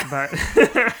 Wow. But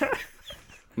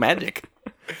Magic.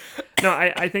 no,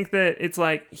 I think that it's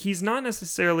like he's not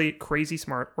necessarily crazy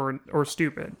smart or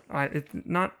stupid. It's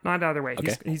not either way.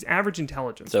 He's average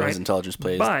intelligence. So right? his intelligence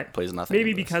plays nothing.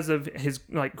 Maybe into this. because of his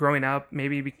like growing up,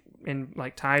 and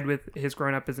like tied with his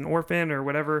growing up as an orphan or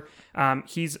whatever,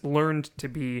 he's learned to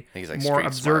be He's, like, more street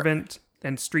observant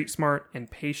and street smart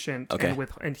and patient, Okay.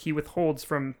 and he withholds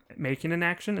from making an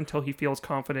action until he feels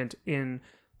confident in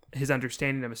his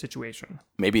understanding of a situation.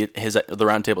 Maybe the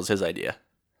round table is his idea.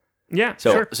 Yeah,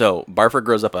 So sure. so Barfer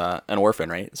grows up an orphan,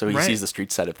 right? So he Right. sees the street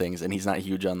side of things, and he's not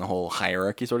huge on the whole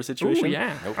hierarchy sort of situation. Ooh,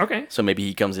 yeah. Okay. So maybe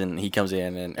he comes in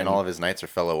and And all of his knights are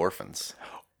fellow orphans.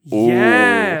 Ooh.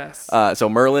 Yes. So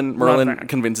Merlin that.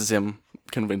 convinces him,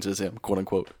 quote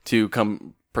unquote, to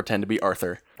come pretend to be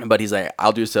Arthur. But he's like,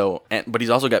 I'll do so. But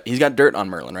he's got dirt on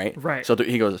Merlin, right? Right. So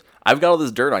he goes, I've got all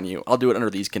this dirt on you. I'll do it under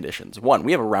these conditions. 1,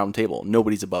 we have a round table.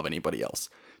 Nobody's above anybody else.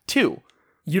 2,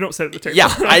 You don't sit at the table.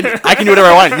 yeah, I can do whatever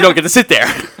I want. You don't get to sit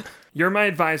there. You're my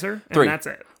advisor, and 3, that's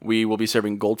it. we will be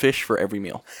serving goldfish for every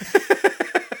meal.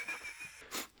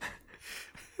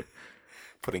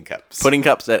 Pudding cups. Pudding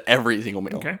cups at every single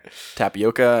meal. Okay.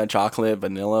 Tapioca, chocolate,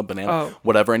 vanilla, banana, Oh.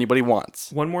 whatever anybody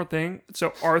wants. One more thing.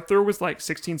 So Arthur was like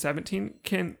 16, 17.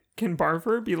 Can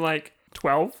Barfer be like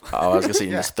 12? Oh, I was gonna say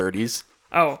in his 30s.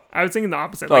 Oh, I was thinking the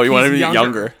opposite. Oh, you want he's him to be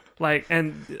younger. Like,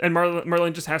 and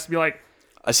Merlin just has to be like,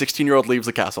 A 16-year-old leaves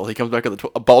the castle. He comes back with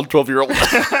a bald 12-year-old.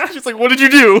 She's like, "What did you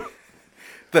do?"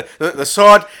 The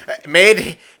sword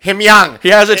made him young. He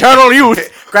has eternal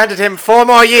youth Granted him 4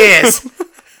 more years.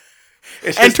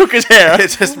 It's and just, took his hair.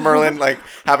 it's just Merlin like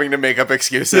having to make up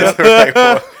excuses. Like,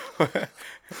 well,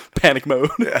 Panic mode.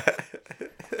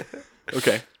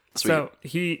 Okay. Sweet. so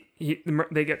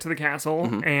they get to the castle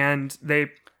Mm-hmm. and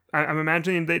I'm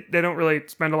imagining they don't really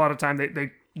spend a lot of time.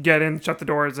 They get in, shut the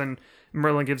doors, and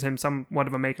Merlin gives him somewhat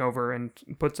of a makeover and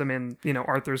puts him in,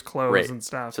 Arthur's clothes Right. and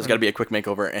stuff. So it's got to be a quick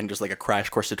makeover and just like a crash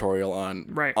course tutorial on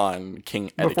Right. on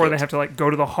king etiquette. before they have to like go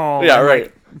to the hall. Yeah, and,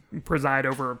 right. like, preside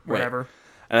over whatever.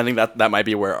 And I think that might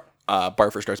be where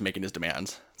Barfer starts making his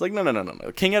demands. It's like, no.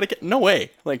 King etiquette? No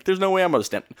way. Like, there's no way I'm going to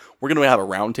stand. We're going to have a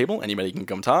round table. Anybody can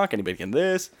come talk. Anybody can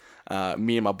this.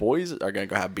 Me and my boys are going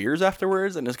to go have beers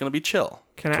afterwards, and it's going to be chill.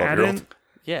 Can I add 12-year-old. in?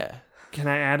 Yeah. Can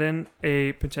I add in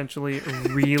a potentially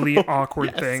really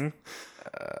awkward thing?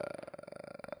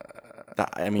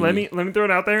 I mean, Let me throw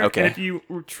it out there. Okay. And if you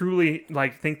truly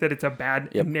like think that it's a bad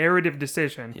Yep. narrative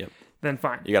decision, Yep. then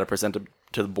fine. You got to present it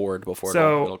to the board before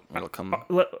So, it'll come.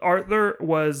 Arthur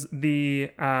was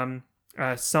the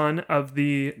son of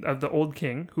the old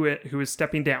king who is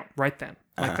stepping down right then,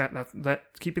 like that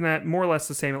keeping that more or less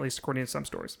the same, at least according to some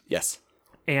stories. Yes.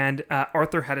 And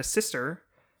Arthur had a sister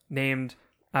named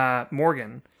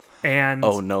Morgan, and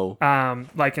Oh no.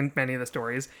 like in many of the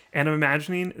stories. And I'm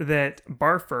imagining that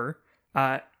Barfer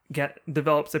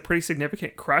develops a pretty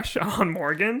significant crush on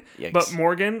Morgan, Yikes. but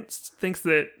Morgan thinks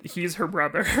that he's her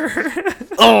brother.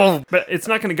 Oh, But it's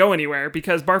not going to go anywhere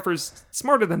because Barfer's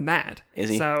smarter than that. Is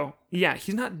he? So, yeah,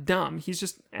 he's not dumb. He's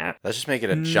just... Let's just make it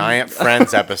a giant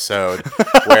Friends episode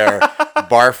where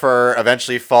Barfer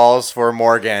eventually falls for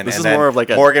Morgan, This and is then more of like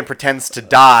a- Morgan pretends to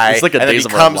die, It's like a and then Days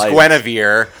of Our becomes Lives.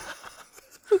 Guinevere.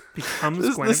 becomes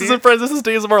this Guinevere. isn't Friends. This is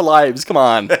Days of Our Lives. Come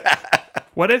on.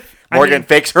 What if... Morgan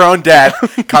fakes her own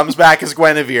death, comes back as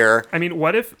Guinevere. I mean,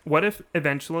 what if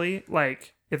eventually,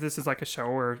 like, if this is like a show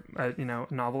or a,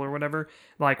 novel or whatever,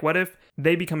 like, what if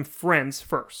they become friends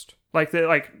first? Like,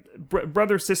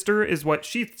 brother sister is what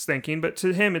she's thinking, but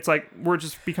to him, it's like we're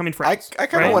just becoming I friends. kind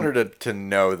of right? want her to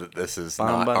know that this is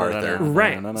not Arthur.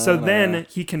 Right. So then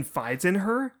he confides in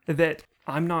her that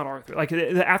I'm not Arthur. Like,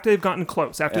 after they've gotten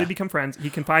close, after they become friends, he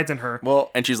confides in her. Well,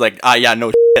 And she's like, yeah,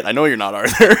 no shit. I know you're not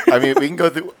Arthur. I mean, we can go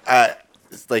through,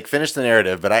 finish the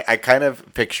narrative, but I kind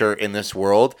of picture in this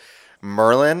world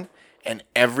Merlin and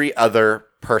every other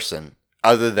person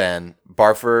other than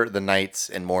Barfer, the Knights,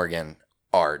 and Morgan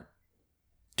are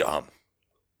dumb.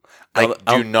 Like,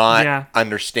 do not Yeah.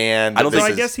 understand. I don't that So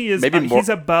think I this guess is- he is. maybe more- He's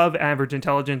above average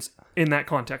intelligence in that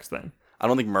context. Then. I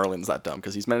don't think Merlin's that dumb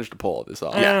because he's managed to pull this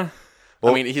off. Yeah.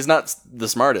 I mean, he's not the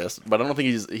smartest, but I don't think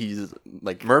he's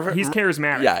like Mervin. He's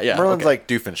charismatic. yeah. Merlin's okay. like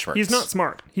Doofenshmirtz. He's not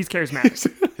smart. He's charismatic.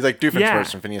 He's like Doofenshmirtz Yeah.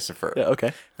 from Phineas and Ferb. Yeah,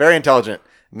 okay. Very intelligent,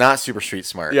 not super street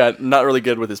smart. Yeah, not really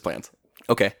good with his plans.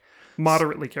 Okay.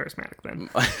 Moderately charismatic. Then.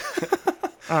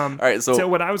 All right. So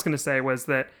what I was going to say was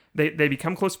that they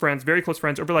become close friends, very close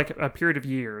friends, over like a period of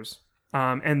years,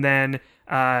 and then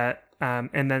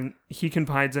he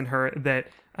confides in her that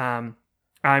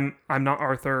I'm not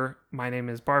Arthur. My name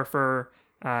is Barfer.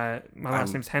 My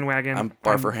last name's Henwagen. I'm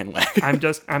Barfer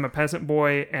Henwag. I'm a peasant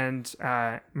boy, and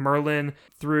Merlin,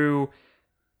 through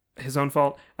his own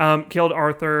fault, killed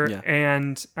Arthur, Yeah.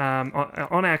 and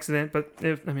on accident. But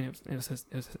it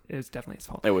was definitely his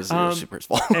fault. It was super his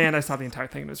fault. And I saw the entire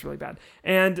thing. It was really bad.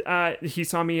 And he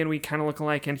saw me, and we kind of look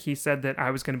alike. And he said that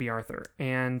I was going to be Arthur.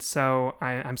 And so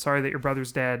I'm sorry that your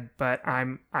brother's dead, but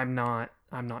I'm not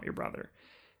your brother.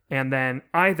 And then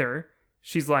either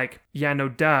she's like, yeah, no,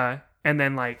 duh, and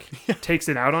then like takes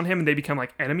it out on him, and they become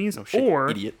like enemies, shit, or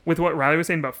idiot. with what Riley was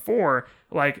saying before,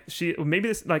 like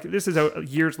this is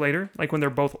years later, like when they're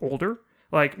both older.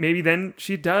 Like, maybe then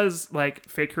she does, like,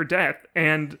 fake her death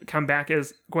and come back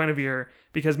as Guinevere,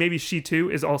 because maybe she, too,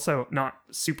 is also not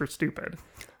super stupid.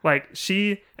 Like,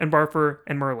 she and Barfer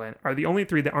and Merlin are the only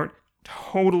three that aren't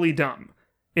totally dumb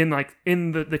in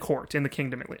the court, in the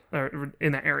kingdom, or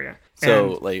in that area.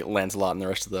 So, And- like, Lancelot and the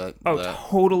rest of the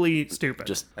totally stupid.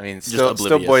 just I mean, Just still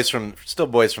oblivious.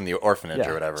 boys from the orphanage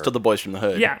or whatever. Still the boys from the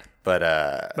hood. Yeah,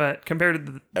 but compared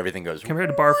to everything goes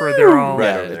Barfer, they're all Right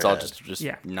Yeah, over it's their all head. just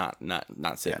Yeah.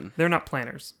 not sitting. they're not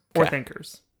planners or Okay.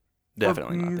 thinkers,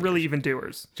 Definitely or not. really even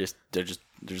doers. They're just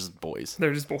boys.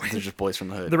 They're just boys. They're just boys from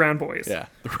the hood. The round boys. Yeah,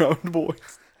 the round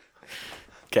boys.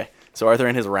 Okay, so Arthur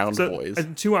and his round So boys.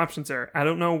 two options there. I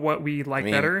don't know what we like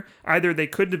mean- better. Either they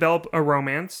could develop a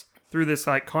romance through this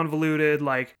like convoluted,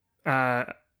 like they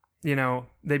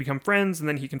become friends, and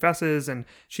then he confesses, and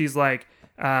she's like,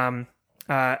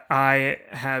 I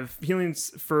have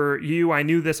feelings for you. I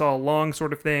knew this all along,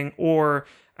 sort of thing. Or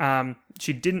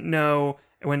she didn't know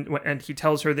when and he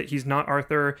tells her that he's not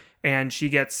Arthur, and she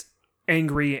gets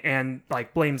angry and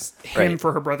like blames him Right.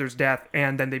 for her brother's death,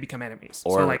 and then they become enemies.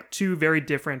 Or- So like two very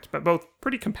different but both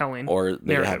pretty compelling Or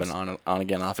they could have narratives. an on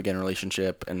again, off again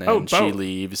relationship, and then Oh, she both.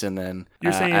 leaves, and then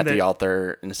You're saying at that- the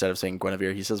altar, instead of saying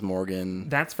Guinevere, he says Morgan.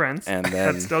 That's friends. And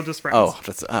then- that's still just friends. Oh,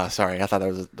 that's sorry. I thought that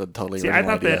was a totally See,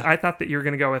 original idea. I thought that you were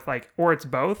gonna go with like, or it's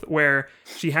both, where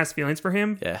she has feelings for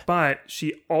him, Yeah. but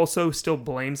she also still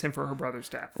blames him for her brother's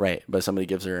death. Right, but somebody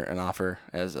gives her an offer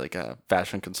as like a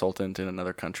fashion consultant in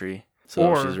another country, so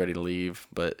Or- she's ready to leave,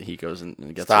 but he goes and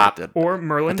gets Stop. her at Or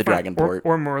Merlin, the Dragonport.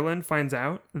 or Merlin finds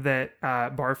out that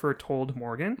Barfer told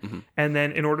Morgan, and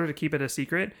then in order to keep it a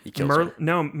secret, kills her.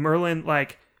 Merlin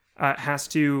like has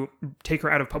to take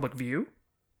her out of public view,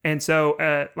 and so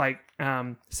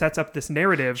sets up this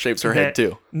narrative, Shapes her head,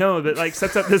 too. No, that like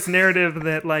sets up this narrative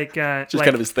that like Just like,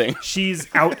 kind of his thing. she's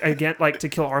out again, like to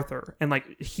kill Arthur, and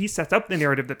like he sets up the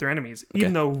narrative that they're enemies,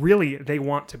 even though really they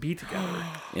want to be together.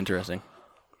 Interesting.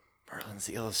 Merlin's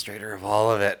the illustrator of all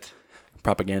of it.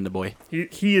 Propaganda boy.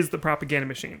 He is the propaganda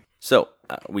machine. So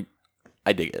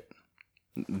I dig it.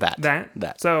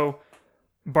 That. So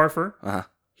Barfer, Uh-huh.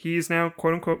 he's now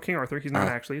quote unquote King Arthur. He's not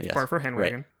actually. It's yes. Barfer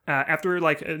Henwagen. After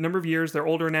like a number of years, they're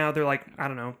older now. They're like, I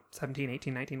don't know, 17,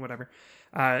 18, 19, whatever.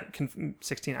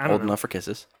 16. I don't Old know. enough for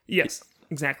kisses. Yes.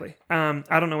 exactly. I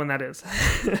don't know when that is.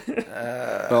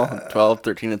 Well, 12,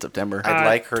 13 in September. I'd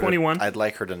like her 21. I'd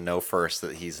like her to know first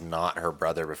that he's not her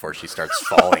brother before she starts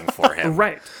falling for him.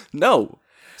 Right. No.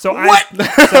 So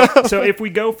so if we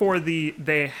go for the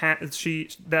they have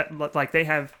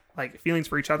like feelings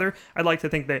for each other, I'd like to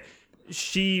think that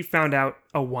she found out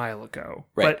a while ago,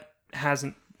 Right. but has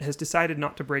decided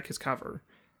not to break his cover.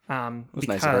 nice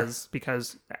of her.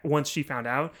 Because once she found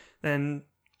out, then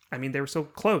I mean they were so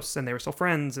close and they were still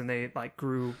friends and they like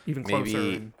grew even closer.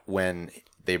 Maybe and- when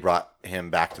they brought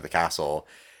him back to the castle,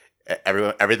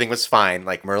 everything was fine.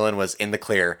 Like Merlin was in the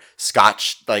clear,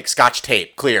 scotch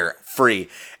tape, clear, free.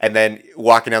 And then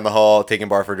walking down the hall, taking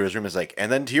Barfer to his room is like,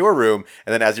 and then to your room.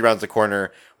 And then as he rounds the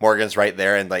corner, Morgan's right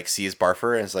there and like sees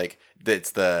Barfer and it's like,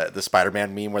 it's the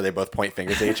Spider-Man meme where they both point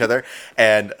fingers at each other.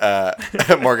 And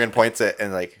Morgan points it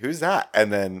and like, who's that?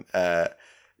 And then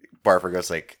Barfer goes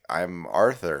like, I'm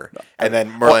Arthur. And then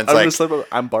Merlin's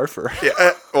I'm Barfer.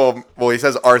 yeah, well, he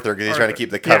says Arthur because he's trying to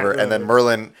keep the cover. Yeah. And then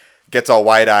Merlin gets all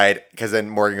wide-eyed because then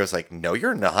Morgan goes like, no,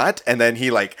 you're not. And then he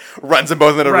like runs them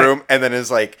both in a Right. room and then is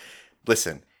like,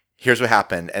 listen, here's what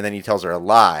happened. And then he tells her a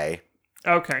lie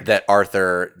Okay. that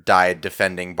Arthur died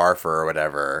defending Barfer or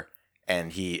whatever.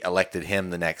 And he elected him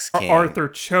the next king. Arthur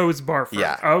chose Barfer.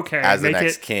 Yeah, Okay. as the Make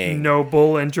next it king.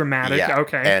 noble and dramatic. Yeah.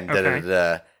 Okay. And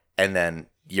okay. and then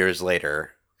years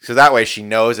later. So that way she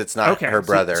knows it's not Okay, her so-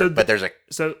 brother, so but there's a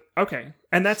So okay,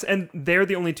 and they're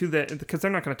the only two that because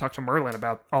they're not going to talk to Merlin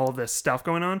about all of this stuff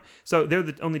going on. So they're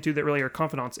the only two that really are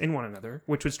confidants in one another,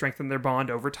 which would strengthen their bond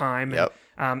over time. And,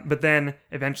 Yep. But then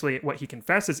eventually, what he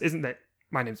confesses isn't that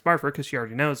my name's Barfer because she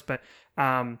already knows, but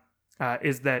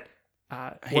is that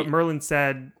what Merlin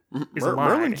said is a lie.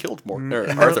 Merlin killed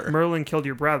Arthur. Merlin killed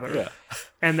your brother. Yeah.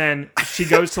 And then she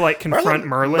goes to like confront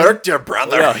Merlin. murked your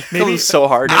brother. Yeah, he killed him so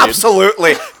hard. dude.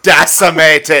 Absolutely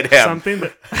decimated him. Something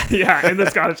that yeah, in the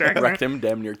Scottish accent. Wrecked him,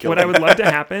 damn near killed What him. I would love to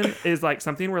happen is like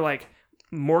something where like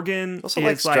Morgan Also,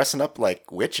 is like dressing up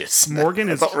like witches. Morgan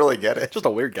I is- don't really get it. Just a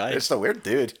weird guy. It's just a weird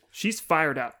dude. she's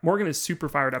fired up. Morgan is super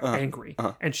fired up, angry,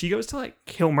 and she goes to like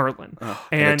kill Merlin. An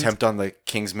And attempt on the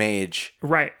king's mage,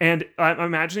 right, and I'm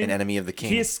imagining an enemy of the king.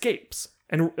 he escapes,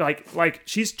 and like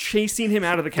she's chasing him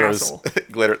out of the Throws castle.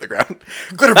 glitter at the ground.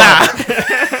 Glitter bomb.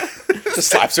 Just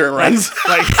slaps her and runs.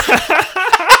 Like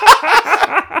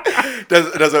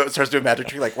Starts doing magic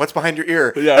trick like, what's behind your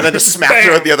ear? Yeah. And then just smacks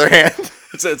her with the other hand.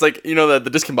 It's like, you know, the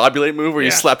discombobulate move where you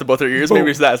Yeah. slap the both their ears? Maybe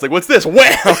it's that. It's like, what's this?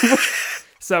 Wham!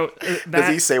 so Does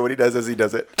that he say what he does as he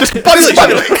does it? Just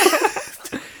bodily.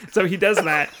 so he does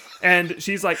that, and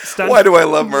she's like stunned. Why do I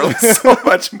love Merlin so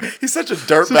much? He's such a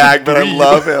dirtbag, but I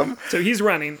love him. So he's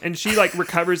running, and she like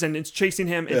recovers and it's chasing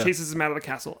him and chases him out of the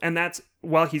castle. And that's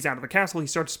while he's out of the castle, he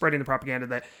starts spreading the propaganda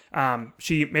that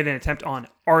she made an attempt on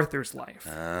Arthur's life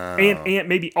and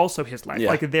maybe also his life, Yeah.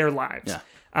 like their lives. Yeah.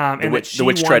 And The that witch- she the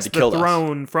witch wants tried to the kill us.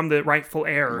 throne from the rightful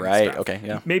heir. and Right, stuff. okay,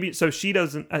 yeah. Maybe so. She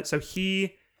doesn't. So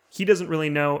he doesn't really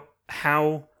know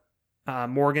how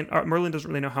Merlin doesn't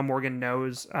really know how Morgan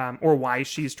knows or why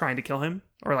she's trying to kill him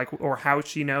or how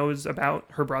she knows about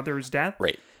her brother's death.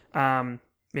 Right.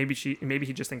 Maybe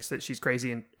he just thinks that she's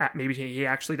crazy, and maybe he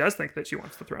actually does think that she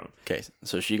wants the throne. Okay,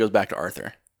 so she goes back to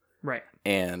Arthur, Right.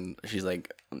 and she's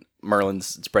like, Merlin's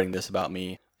spreading this about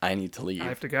me. I need to leave. I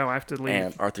have to go. I have to leave.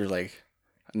 And Arthur's like,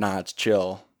 nah, it's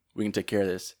chill. We can take care of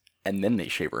this. And then they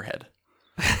shave her head.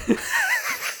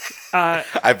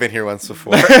 I've been here once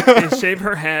before. They shave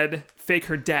her head, fake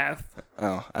her death,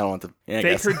 Oh, I don't want to. Yeah, I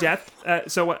fake guess. her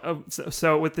death.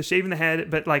 So with the shaving the head,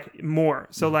 but like more.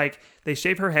 So like they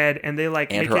shave her head and they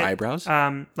like And make her it, eyebrows?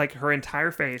 like her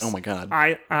entire face. Oh my God.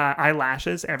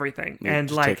 Eyelashes, everything, and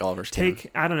just like take all of her skin.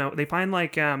 I don't know. They find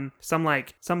like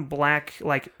some black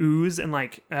like ooze and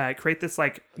like create this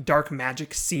like dark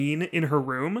magic scene in her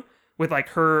room with like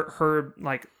her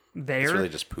like there. It's really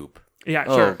just poop. Yeah,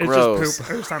 Oh, sure. gross. It's just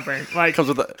poop or something. Like Comes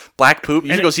with a black poop. You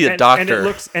should and go it- see the and-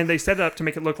 doctor. And they set it up to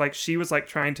make it look like she was like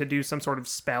trying to do some sort of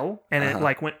spell, and it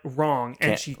like went wrong,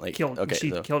 and she like, killed. okay,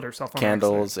 she so killed herself. On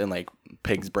Candles and like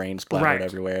pig's brains splattered right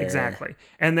everywhere. Exactly.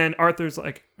 And then Arthur's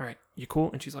like, "All right, you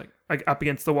cool?" And she's like up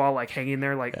against the wall, like hanging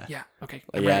there, like, "Yeah, okay,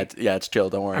 I'm Yeah, ready. it's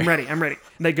chill. Don't worry. I'm ready. I'm ready."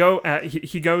 And they go.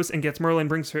 He goes and gets Merlin,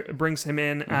 brings him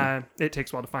in. Mm-hmm. It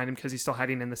takes a while to find him because he's still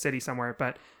hiding in the city somewhere,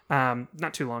 but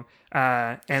not too long.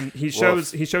 And he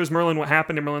shows Merlin what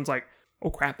happened, and Merlin's like, "Oh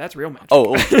crap, that's real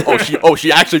magic."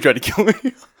 She actually tried to kill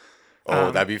me.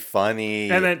 Oh, that'd be funny.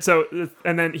 And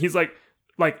then he's like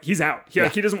he's out.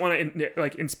 He doesn't want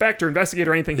to inspect or investigate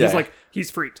or anything. He's Yeah. like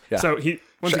he's freaked. Yeah. So he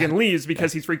once again leaves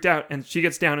because he's freaked out. And she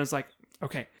gets down and is like,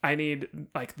 okay, I need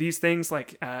like these things,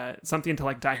 like something to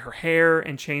like dye her hair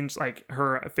and change like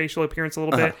her facial appearance a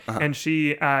little bit. And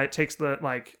she takes this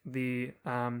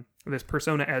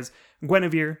persona as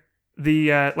Guinevere,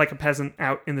 the like a peasant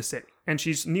out in the city, and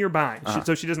she's nearby,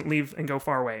 so she doesn't leave and go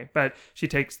far away, but she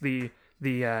takes the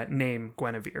name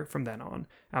Guinevere from then on,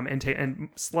 and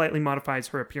slightly modifies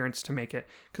her appearance to make it,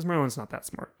 because Merlin's not that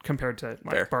smart compared to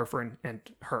like Barfer and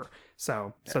her,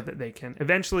 so that they can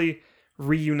eventually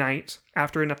reunite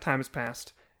after enough time has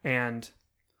passed, and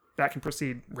that can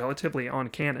proceed relatively on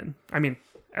canon. I mean,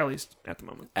 at least at the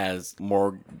moment. As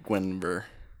Morguenver.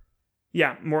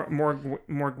 Yeah, more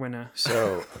Gwenna.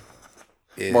 So,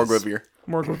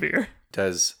 Morguenver.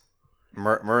 Does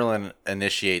Merlin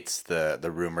initiates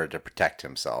the rumor to protect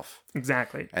himself,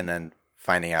 Exactly. and then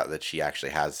finding out that she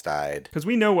actually has died. Because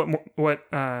we know what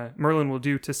Merlin will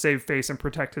do to save face and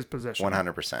protect his position.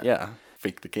 100%. Yeah.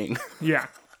 Fake the king. Yeah.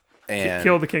 And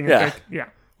Kill the king. Yeah. And fake, yeah.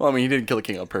 Well, I mean, he didn't kill the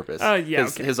king on purpose. Yeah,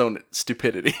 His own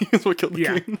stupidity is what killed the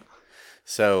king.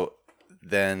 so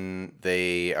then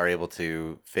they are able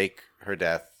to fake her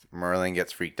death. Merlin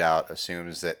gets freaked out,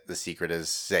 assumes that the secret is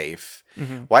safe.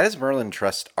 Mm-hmm. Why does Merlin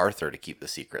trust Arthur to keep the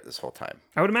secret this whole time?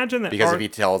 I would imagine that Because if he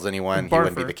tells anyone, he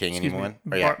wouldn't be the king anymore.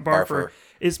 Barfer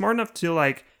is smart enough to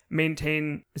like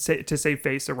maintain to save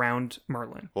face around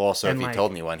Merlin. Well, also, And, if he like,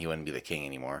 told anyone, he wouldn't be the king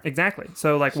anymore. Exactly.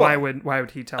 So like, why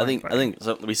would he tell? I think anybody?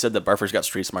 so we said that Barfer's got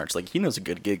street smarts. Like, he knows a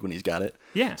good gig when he's got it.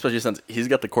 Yeah. Especially since he's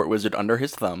got the court wizard under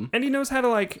his thumb. And he knows how to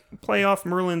like play off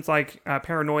Merlin's like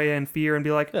paranoia and fear and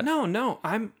be like, no,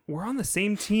 we're on the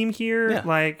same team here. Yeah.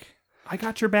 Like, I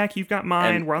got your back, you've got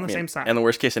mine. And, we're on the yeah, same side. And the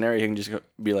worst case scenario, he can just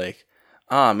be like,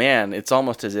 "Oh man, it's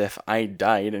almost as if I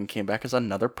died and came back as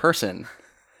another person."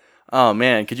 Oh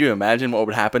man, could you imagine what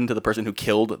would happen to the person who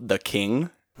killed the king?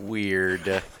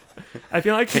 Weird. I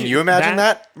feel like Can you imagine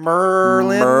that?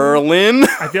 Merlin?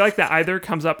 I feel like that either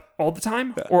comes up all the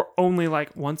time or only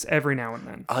like once every now and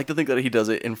then. I like to think that he does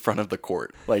it in front of the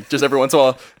court, like just every once in a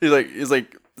while. He's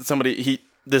like somebody.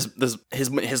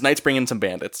 His knights bring in some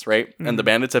bandits, right? And the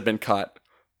bandits have been caught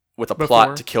with a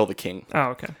plot to kill the king.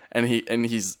 Oh, okay. And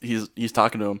he's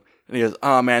talking to him, and he goes,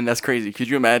 "Oh man, that's crazy. Could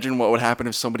you imagine what would happen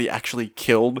if somebody actually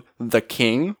killed the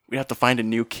king? We'd have to find a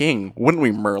new king, wouldn't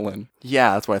we, Merlin?"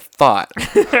 Yeah, that's what I thought.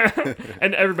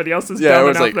 And everybody else is Yeah, I dumb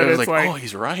was enough like, that it's like, oh,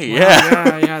 he's right. wow,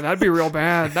 Yeah. yeah, that'd be real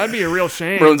bad. That'd be a real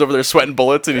shame. Merlin's over there sweating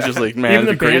bullets, and he's just like, "Man,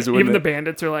 it'd be crazy, wouldn't even it?" the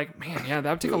bandits are like, man, yeah, that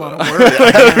would take a lot of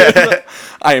work.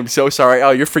 I am so sorry.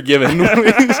 Oh, you're forgiven.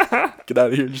 Get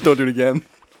out of here. Just don't do it again.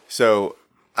 So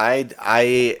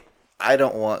I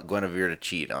don't want Guinevere to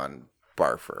cheat on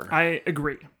Barfer. I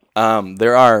agree.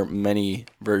 There are many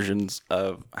versions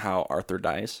of how Arthur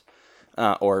dies,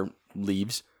 or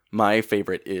leaves. My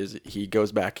favorite is he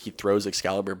goes back, he throws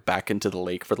Excalibur back into the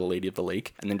lake for the Lady of the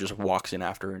Lake, and then just walks in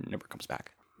after and never comes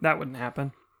back. That wouldn't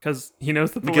happen because he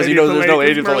knows that Because he knows there's no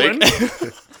Lady of the Lake.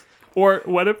 Or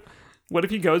what if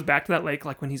he goes back to that lake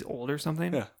like when he's old or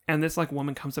something, Yeah. and this like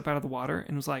woman comes up out of the water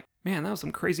and was like, "Man, that was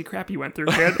some crazy crap you went through,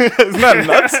 kid." Isn't that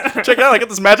nuts? Check it out, I got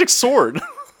this magic sword.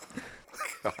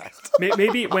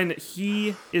 Maybe when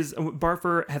he is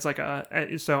Barfer has like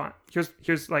so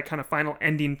here's like kind of final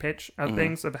ending pitch of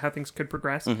things of how things could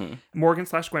progress. Morgan /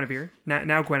 Guinevere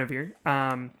now Guinevere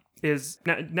is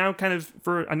now kind of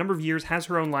for a number of years has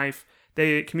her own life.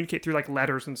 They communicate through like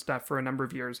letters and stuff for a number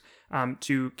of years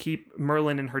to keep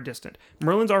Merlin and her distant.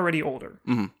 Merlin's already older,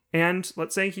 and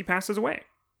let's say he passes away.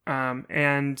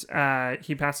 And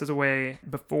he passes away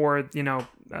before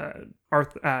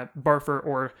Barfer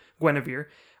or Guinevere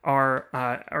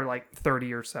are like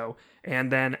 30 or so,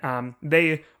 and then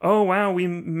we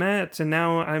met, and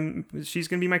now she's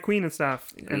gonna be my queen and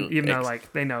stuff, and even though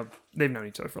like they've known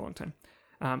each other for a long time.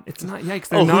 It's not yikes.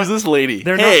 Who's this lady?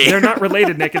 They're not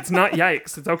related, Nick. It's not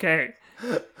yikes. It's okay.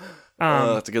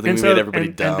 That's a good thing we made everybody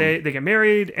dumb. And they get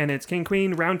married, and it's king,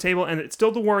 queen, round table, and it's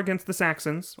still the war against the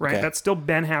Saxons, right? Okay. That's still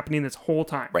been happening this whole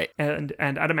time, Right? And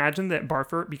I'd imagine that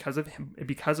Barfer, because of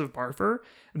Barfer,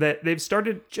 that they've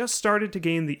just started to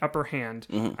gain the upper hand,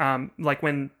 like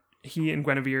when he and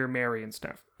Guinevere marry and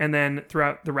stuff, and then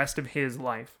throughout the rest of his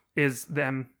life is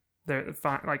them. They're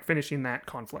like finishing that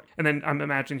conflict, and then I'm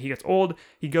imagining he gets old.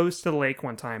 He goes to the lake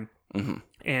one time,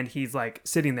 and he's like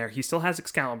sitting there. He still has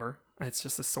Excalibur. It's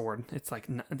just a sword.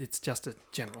 It's just a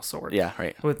general sword. Yeah,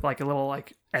 right. With like a little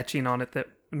like etching on it that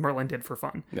Merlin did for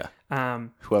fun. Yeah.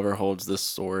 Whoever holds this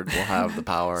sword will have the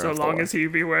power. So of long Thor. as he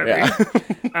be worthy.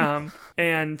 Yeah.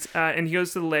 And he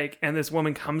goes to the lake, and this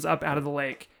woman comes up out of the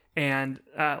lake, and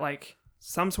like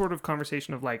some sort of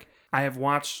conversation of like, I have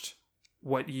watched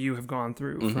what you have gone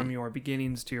through from your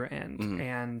beginnings to your end,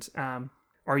 and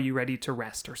are you ready to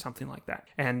rest or something like that?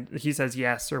 And he says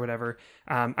yes or whatever.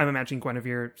 I'm imagining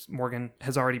Guinevere Morgan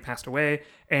has already passed away,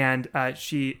 and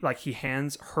he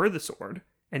hands her the sword,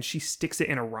 and she sticks it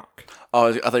in a rock.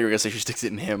 Oh, I thought you were gonna say she sticks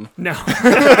it in him. No.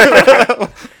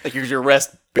 Like, here's your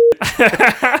rest.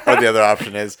 Or the other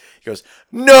option is he goes,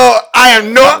 "No, I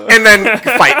am not," and then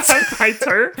fights. Fights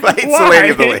her. Fights Why? the Lady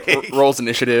of the Lake. Rolls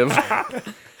initiative.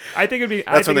 I think it'd be.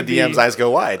 That's when the DM's eyes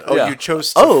go wide. Oh, Yeah. you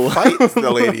chose to fight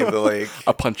the Lady of the Lake.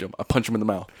 I punch him in the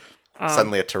mouth.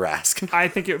 Suddenly a Tarrasque. I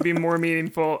think it would be more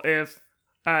meaningful if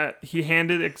he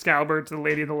handed Excalibur to the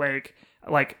Lady of the Lake,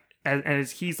 like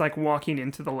as he's like walking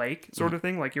into the lake, sort of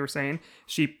thing, like you were saying.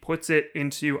 She puts it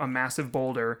into a massive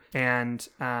boulder, and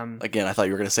Again, I thought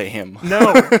you were gonna say him.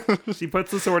 no, she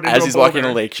puts the sword into As a he's boulder, walking in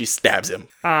the lake, she stabs him.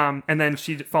 and then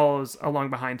she follows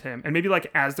along behind him, and maybe like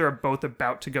as they're both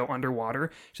about to go underwater,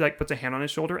 she like puts a hand on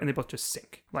his shoulder, and they both just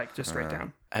sink, like just straight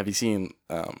down. Have you seen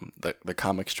the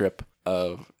comic strip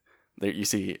of there? You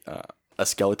see a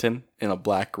skeleton in a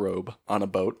black robe on a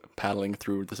boat paddling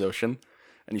through this ocean,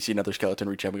 and you see another skeleton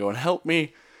reach up and going, "Help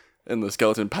me!" And the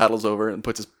skeleton paddles over and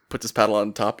puts his paddle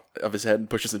on top of his head and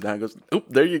pushes it down. And goes, "Oop,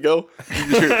 there you go."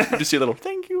 You just see a little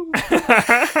 "thank you."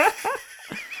 I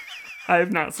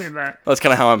have not seen that. That's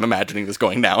kind of how I'm imagining this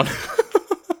going down.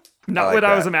 Not like what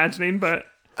I was that. imagining, but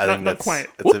I think not that's quite.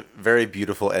 It's a very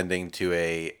beautiful ending to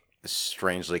a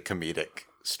strangely comedic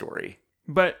story.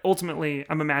 But ultimately,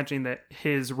 I'm imagining that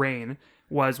his reign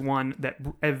was one that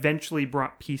eventually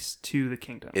brought peace to the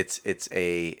kingdom. It's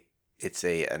a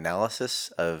analysis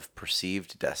of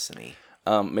perceived destiny.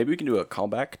 Maybe we can do a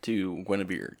callback to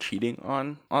Guinevere cheating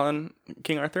on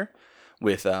King Arthur.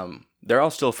 With they're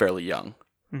all still fairly young,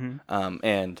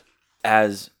 and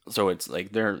so it's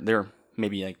like they're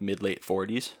maybe like mid-late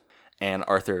 40s, and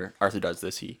Arthur does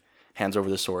this. He hands over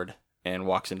the sword and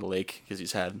walks into the lake because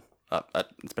he's had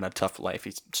it's been a tough life.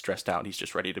 He's stressed out. He's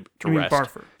just ready to You mean rest.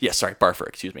 Barfur. Yeah, sorry, Barfur.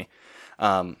 Excuse me.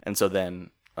 And so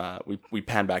then we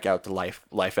pan back out to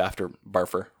life after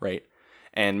Barfur, right?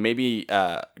 And maybe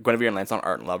Guinevere and Lancelot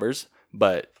aren't lovers,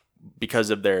 but because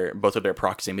of both of their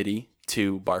proximity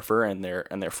to Barfur and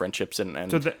their friendships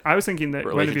and So I was thinking that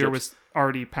Guinevere relationships. was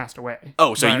already passed away.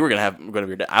 Oh, so But- you were gonna have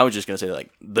Guinevere. I was just gonna say that,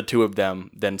 like, the two of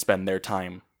them then spend their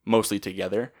time mostly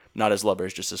together, not as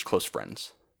lovers, just as close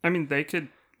friends. I mean, they could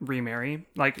remarry.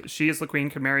 Like, she as the queen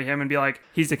could marry him and be like,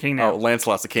 he's the king now. Oh,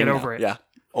 Lancelot's the king. Get now. over it. Yeah.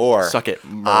 Or Suck it,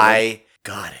 Merlin. I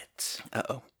got it.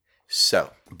 Uh-oh.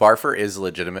 So Barfur is a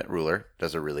legitimate ruler,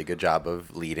 does a really good job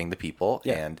of leading the people,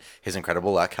 Yeah. and his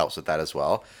incredible luck helps with that as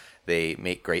well. They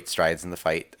make great strides in the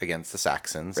fight against the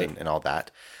Saxons and all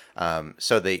that.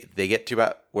 So they get to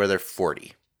about where they're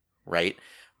 40, right?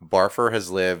 Barfur has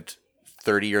lived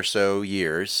 30 or so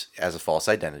years as a false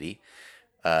identity.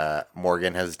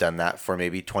 Morgan has done that for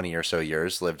maybe 20 or so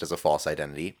years, lived as a false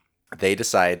identity. They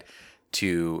decide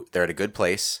they're at a good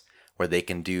place where they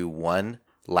can do one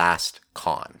last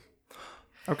con.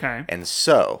 Okay. And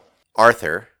so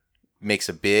Arthur makes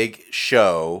a big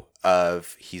show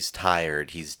of he's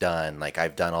tired, he's done, like,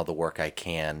 I've done all the work I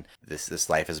can. This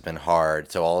life has been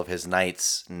hard. So all of his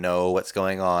knights know what's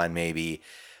going on. Maybe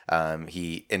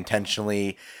he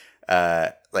intentionally,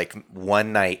 like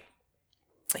one night,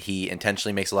 he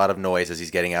intentionally makes a lot of noise as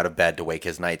he's getting out of bed to wake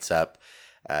his knights up.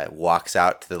 Walks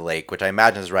out to the lake, which I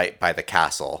imagine is right by the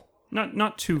castle.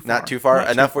 Not too far. Not too far. Not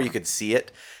too Enough where far. you could see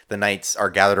it. The knights are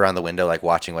gathered around the window, like,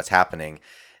 watching what's happening.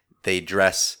 They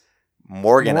dress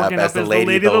Morgan up as the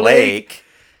Lady of the Lake.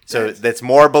 So that's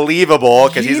more believable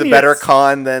because he's a better Genius.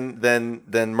 con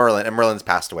than Merlin. And Merlin's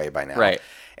passed away by now. Right.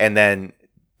 And then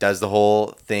does the whole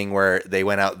thing where they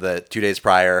went out the 2 days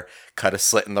prior, cut a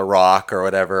slit in the rock or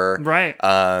whatever. Right.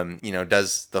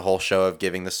 Does the whole show of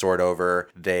giving the sword over.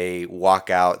 They walk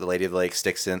out. The Lady of the Lake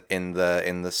sticks in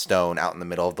the stone out in the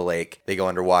middle of the lake. They go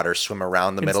underwater, swim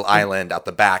around the middle island, out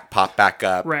the back, pop back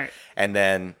up. Right. And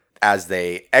then as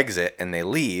they exit and they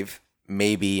leave,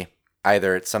 maybe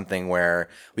either it's something where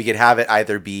we could have it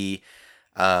either be,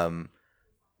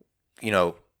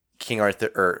 King Arthur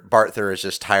or Barthur is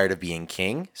just tired of being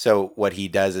king. So what he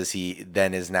does is he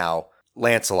then is now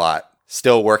Lancelot,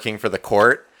 still working for the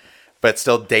court, but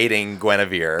still dating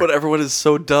Guinevere. But everyone is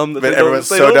so dumb that Everyone's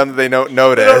so dumb that they don't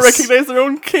notice. They don't recognize their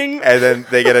own king. And then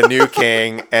they get a new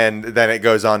king, and then it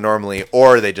goes on normally,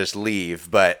 or they just leave.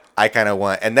 But I kind of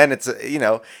want, and then it's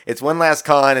it's one last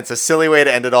con. It's a silly way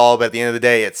to end it all, but at the end of the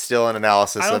day, it's still an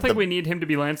analysis. I don't of think the, we need him to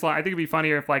be Lancelot. I think it'd be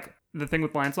funnier if, like, the thing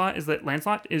with Lancelot is that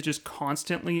Lancelot is just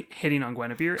constantly hitting on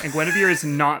Guinevere, and Guinevere is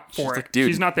not for it. Like, dude,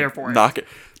 She's not there for it. Knock it.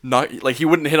 not like he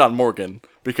wouldn't hit on Morgan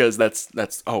because that's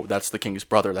the king's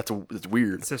brother. That's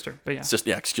weird. Sister, but yeah, It's just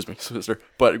excuse me, sister.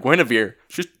 But Guinevere,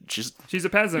 she's a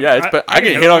peasant. yeah. I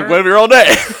can hit on her. Guinevere all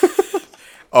day.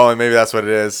 Oh, and maybe that's what it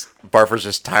is. Barfer's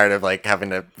just tired of like having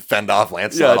to fend off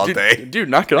Lancelot all day. dude,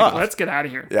 knock it off. Let's get out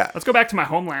of here. Yeah. Let's go back to my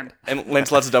homeland. And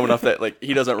Lancelot's dumb enough that like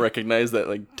he doesn't recognize that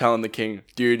like telling the king,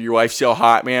 dude, your wife's so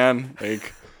hot, man.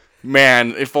 Like,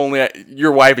 man, if only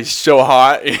your wife is so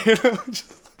hot.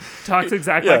 Talks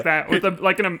exactly like that with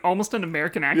almost an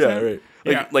American accent. Yeah, right.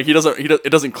 Yeah. Like it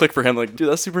doesn't click for him. Like, dude,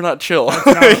 that's super not chill. not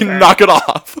fair. Knock it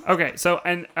off. Okay, so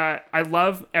and I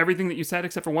love everything that you said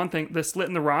except for one thing: the slit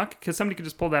in the rock. Because somebody could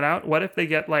just pull that out. What if they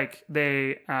get like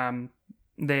they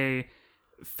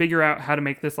figure out how to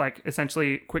make this like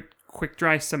essentially quick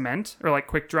dry cement or like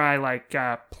quick dry like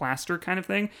plaster kind of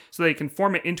thing, so they can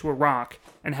form it into a rock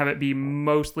and have it be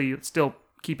mostly still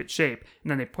keep its shape, and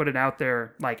then they put it out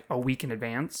there like a week in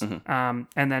advance, and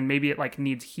then maybe it like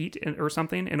needs heat or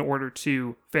something in order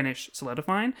to finish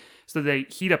solidifying, so they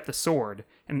heat up the sword,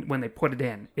 and when they put it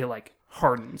in, it like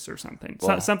hardens or something.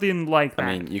 Something like that.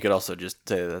 I mean, you could also just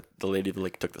say that the lady that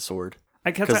like took the sword.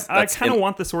 I kind of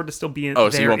want the sword to still be so you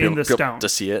there won't be in able the stone to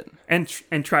see it, and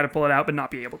try to pull it out, but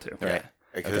not be able to. right?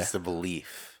 Because it's the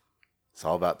belief. It's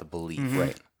all about the belief.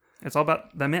 Right. It's all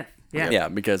about the myth. Yeah. Yeah,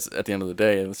 because at the end of the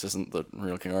day, this isn't the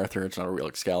real King Arthur. It's not a real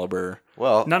Excalibur.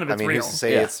 Well, None of it's real. who's to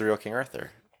say Yeah. it's the real King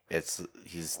Arthur?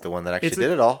 He's the one that actually It's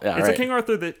did it all. Yeah, It's right. a King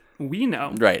Arthur that we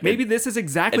know. Right. Maybe this is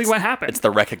exactly what happened. It's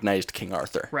the recognized King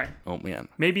Arthur. Right. Oh man.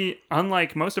 Maybe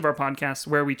unlike most of our podcasts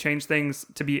where we change things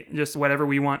to be just whatever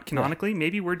we want canonically,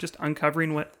 maybe we're just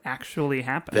uncovering what actually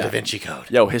happened. The Da Vinci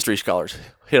Code. Yo, history scholars,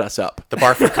 hit us up. The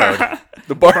Barfer Code.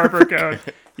 The bar. Barber code.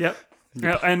 Yep.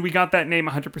 And we got that name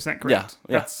 100% correct. Yeah,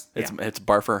 yeah. That's, It's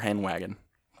Barfer Handwagon.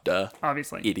 Duh.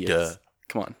 obviously. Idiots. Duh.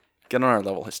 Come on, get on our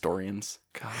level, historians.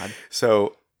 God.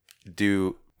 So,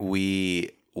 do we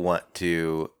want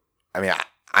to? I mean,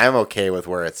 I'm okay with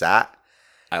where it's at.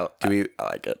 I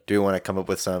like it. Do we want to come up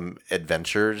with some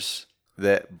adventures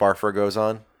that Barfer goes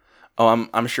on, Oh,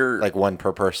 I'm sure. like one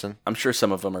per person? I'm sure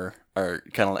some of them are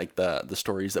kind of like the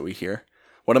stories that we hear.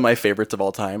 One of my favorites of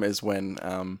all time is when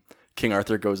King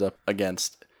Arthur goes up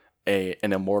against an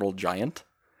immortal giant,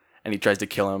 and he tries to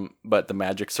kill him, but the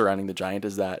magic surrounding the giant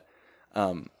is that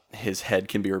his head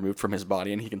can be removed from his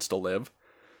body and he can still live.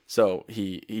 So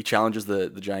he challenges the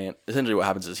giant. Essentially, what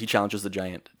happens is he challenges the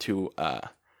giant to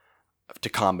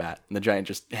combat, and the giant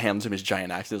just hands him his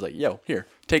giant axe. He's like, "Yo, here,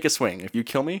 take a swing. If you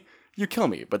kill me, you kill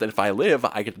me. But then if I live,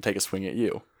 I get to take a swing at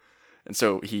you." And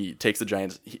so he takes the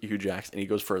giant's huge axe and he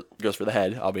goes for the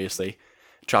head. Obviously,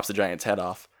 chops the giant's head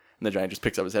off, and the giant just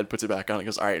picks up his head, puts it back on, and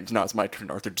goes, "All right, now it's my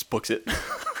turn." Arthur just books it.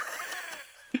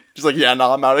 Just like, "Yeah,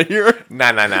 no, I'm out of here."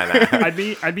 Nah. I'd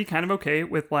be kind of okay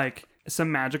with like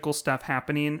some magical stuff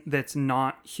happening that's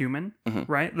not human,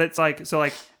 right? That's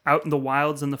like out in the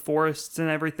wilds and the forests and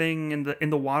everything, in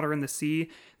the water and the sea.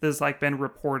 There's like been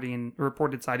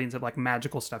reported sightings of like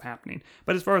magical stuff happening.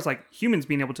 But as far as like humans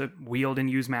being able to wield and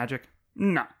use magic,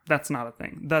 no, that's not a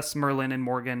thing. Thus Merlin and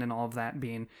Morgan and all of that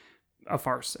being a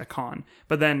farce, a con.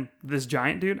 But then this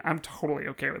giant dude, I'm totally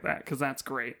okay with that because that's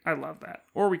great. I love that.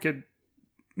 Or we could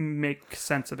make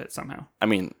sense of it somehow. I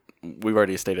mean, we've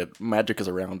already stated magic is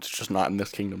around, it's just not in this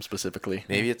kingdom specifically.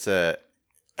 Maybe it's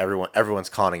everyone's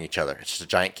conning each other. It's just a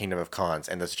giant kingdom of cons,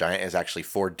 and this giant is actually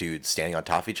 4 dudes standing on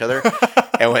top of each other.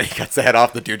 And when he cuts the head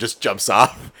off, the dude just jumps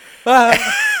off.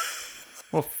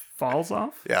 Well, falls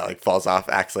off? Yeah, like falls off,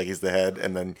 acts like he's the head,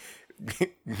 and then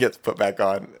gets put back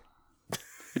on.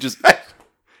 He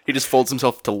just folds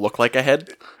himself to look like a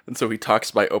head, and so he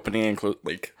talks by opening and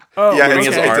like. Oh, Yeah, moving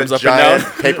it's, his it's arms a up and giant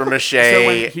down. paper mache. So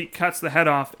when he cuts the head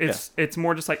off, it's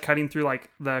more just like cutting through like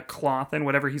the cloth and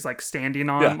whatever he's like standing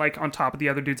on, Yeah. like on top of the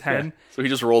other dude's head. So he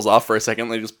just rolls off for a second,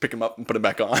 and they just pick him up and put him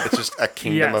back on. It's just a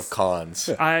kingdom Yes. of cons.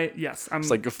 I'm It's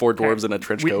like 4 dwarves in a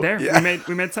trench coat.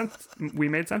 We made sense. We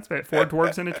made sense of it. 4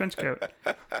 dwarves in a trench coat.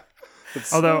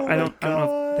 Although I don't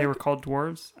know if they were called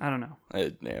dwarves. I don't know.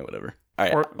 Yeah, whatever. All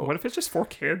right. Or what if it's just 4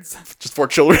 kids? Just 4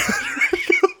 children.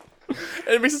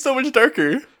 It makes it so much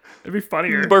darker. It'd be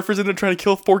funnier. Barfer's in there trying to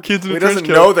kill 4 kids in He a trench doesn't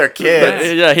coat. know they're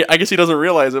kids. Yeah, I guess he doesn't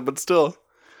realize it, but still.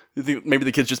 You think maybe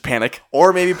the kids just panic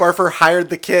Or maybe Barfer hired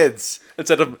the kids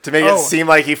instead of to make Oh. it seem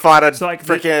like he fought a So like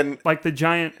freaking... the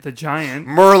giant.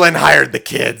 Merlin hired the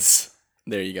kids.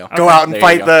 There you go. Go out and There you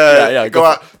fight go. the... Yeah, go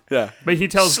out... Yeah. But he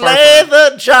tells Slay Barfer.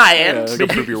 the giant. Yeah, go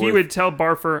But prove your he worth. would tell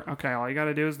Barfer, okay, all you got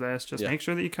to do is this. Just Yeah. make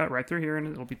sure that you cut right through here and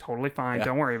it'll be totally fine. Yeah.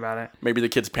 Don't worry about it. Maybe the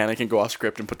kids panic and go off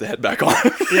script and put the head back on.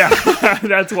 Yeah,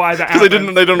 that's why the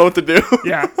They don't know what to do.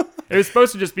 Yeah, it was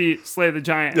supposed to just be slay the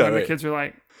giant, Yeah, and then right. the kids were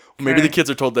like, Maybe the kids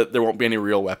are told that there won't be any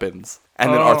real weapons,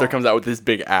 and then Oh. Arthur comes out with this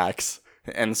big axe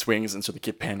and swings, and so the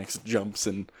kid panics, jumps,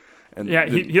 and Yeah,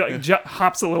 he like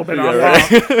hops a little bit Yeah, on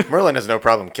right. off, Merlin has no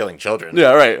problem killing children.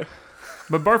 yeah, right.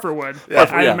 but Barfer would.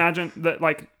 Barfer, I yeah. imagine that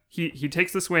like he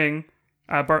takes the swing,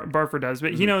 Barfer does,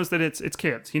 but he knows that it's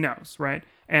kids. He knows, right?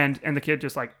 And the kid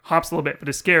just like hops a little bit, but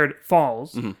is scared,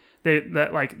 falls.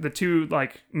 That like the two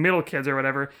like middle kids or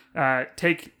whatever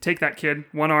take that kid,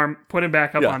 one arm, put him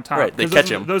back up Yeah, on top. right, they 'Cause catch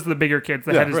those, him. Those are the bigger kids.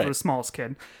 The Yeah, head is right. the smallest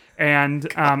kid, and They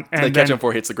then catch him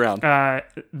before he hits the ground.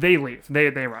 they leave. They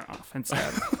run off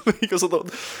instead. He goes,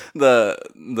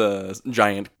 the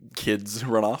giant kids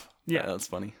run off. Yeah. That's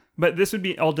funny. But this would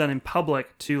be all done in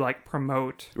public to like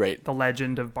promote Right. the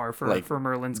legend of Barfer Like, for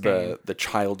Merlin's game. The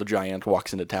child giant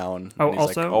walks into town. Oh, and he's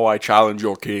also- like, "Oh, I challenge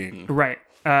your king." Right.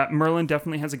 Merlin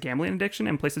definitely has a gambling addiction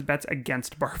and places bets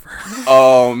against Barfer.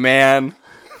 Oh man,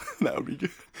 that would be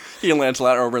good. He and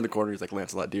Lancelot are over in the corner. He's like,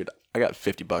 "Lancelot, dude, I got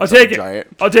 $50 I'll on take the it. giant."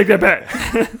 I'll take that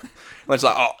bet.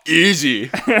 Lancelot, oh, easy,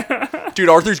 dude.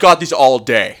 Arthur's got these all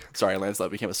day. Sorry,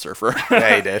 Lancelot became a surfer,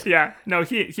 Yeah, he did. Yeah. No,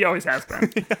 he always has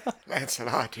been.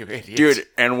 Lancelot, you idiot. dude.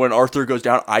 And when Arthur goes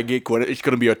down, I get Gwyneth. It's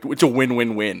gonna be it's a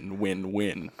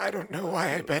win-win-win. I don't know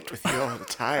why I bet with you all the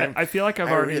time. I feel like I've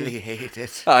I already. really hate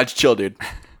it. It's chill, dude.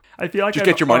 I feel like Just I've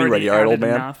get your money already ready, all right, old added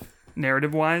man? Enough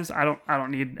narrative-wise, I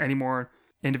don't need any more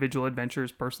individual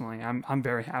adventures. Personally, I'm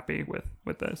very happy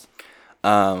with this.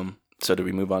 So do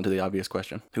we move on to the obvious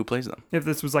question? Who plays them? If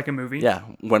this was like a movie. Yeah,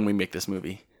 when we make this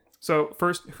movie. So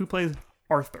first, who plays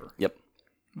Arthur, Yep.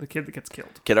 the kid that gets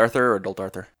killed? Kid Arthur or adult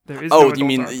Arthur? There is Oh, no you adult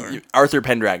mean Arthur. Arthur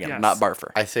Pendragon, Yes. not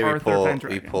Barfer. I say Arthur we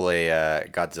Pendragon. pull a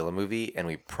Godzilla movie and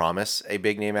we promise a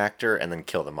big name actor and then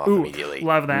kill them off Ooh, immediately.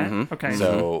 love that. Okay,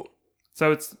 So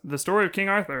so it's the story of King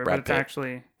Arthur, Brad but it's Pitt.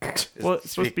 actually well, it's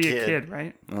supposed to be a kid,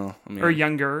 right? Oh, I mean, Or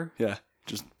younger. yeah,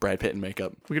 just Brad Pitt in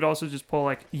makeup. We could also just pull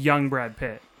like young Brad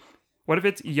Pitt. What if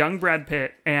it's young Brad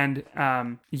Pitt and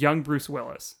young Bruce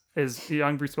Willis?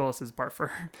 Young Bruce Willis is Barfer.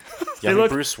 young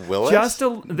look Bruce Willis. Just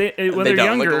when They they're don't look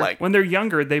younger, alike. when they're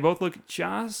younger, they both look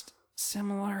just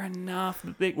similar enough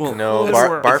that they no, could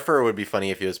work. Barfer would be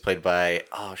funny if he was played by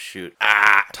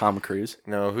Tom Cruise.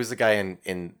 no, who's the guy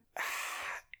in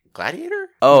Gladiator?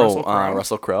 Oh, Russell Crowe?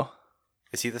 Russell Crowe.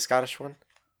 Is he the Scottish one?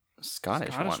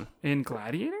 Scottish one. in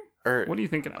Gladiator. Or What are you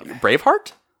thinking of?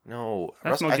 Braveheart? no?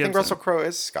 That's Russell, Mel I think Gibson. Russell Crowe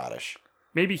is Scottish.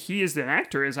 Maybe he is the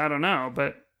actor. I don't know,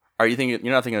 but Are you thinking?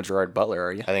 You're not thinking of Gerard Butler,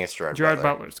 are you? I think it's Gerard, Gerard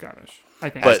Butler. Butler's Scottish. I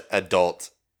think. But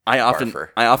adult. I Barfer.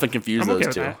 often confuse I'm those okay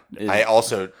with two. that. Is- I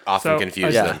also often so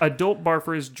confuse yeah. them. adult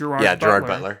Barfer is Gerard. Yeah, Gerard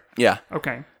Butler. Butler. yeah,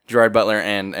 Okay. Gerard Butler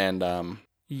and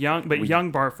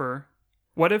Young Barfer.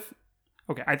 What if?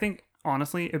 Okay, I think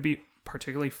honestly it'd be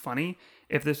particularly funny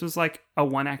if this was like a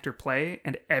one actor play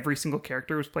and every single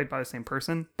character was played by the same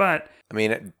person. But I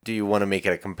mean, do you want to make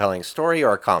it a compelling story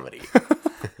or a comedy?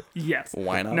 yes,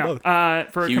 Why not no.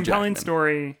 both? For Hugh a compelling Jackman.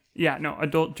 story, yeah, no.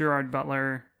 Adult Gerard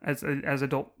Butler as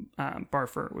adult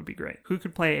Barfer would be great. Who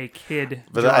could play a kid?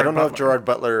 But Gerard I don't know if Butler? Gerard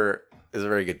Butler is a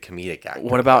very good comedic actor.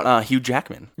 what about Hugh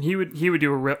Jackman? He would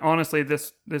do a real. Honestly,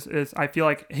 this is. I feel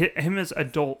like him as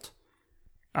adult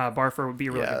Barfer would be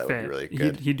a really Yeah, good that would fit. be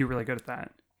really good. He'd do really good at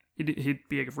that. He'd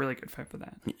be a really good fit for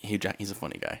that. He's a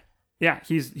funny guy. Yeah,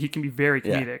 he can be very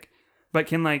Yeah. comedic, but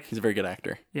can like He's a very good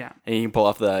actor. yeah And he can pull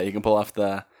off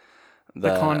the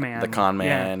con man, the con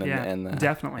man, yeah, and the,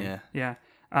 definitely yeah.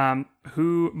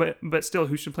 Who but still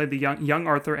who should play the young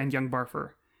Arthur and young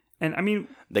Barfer? And I mean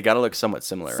They gotta look somewhat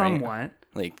similar, right? somewhat.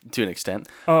 Like to an extent.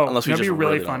 Oh, Unless we that'd just be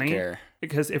really don't funny care.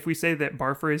 because if we say that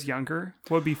Barfer is younger,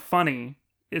 what would be funny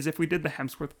is if we did the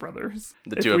Hemsworth brothers.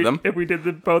 The If two of we- them? If we did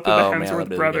both of Oh, the man, that'd Hemsworth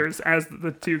be brothers as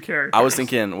the two characters. I was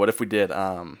thinking, what if we did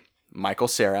Michael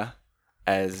Cera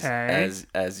as Okay.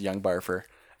 as young Barfer,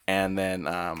 and then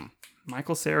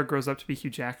Michael Cera grows up to be Hugh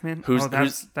Jackman. Who's-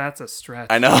 That's a stretch.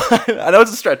 I know I know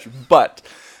it's a stretch, but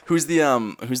who's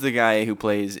the guy who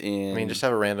plays in? I mean, just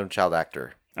have a random child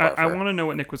actor. I Barfer. want to know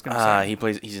what Nick was going to say.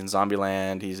 he's in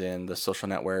Zombieland. He's in The Social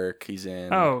Network. He's in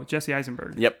Jesse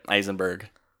Eisenberg. Yep, Eisenberg.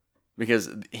 Because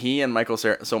he and Michael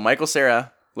Cera. So Michael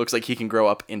Cera looks like he can grow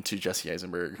up into Jesse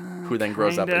Eisenberg, who then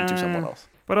grows up into someone else.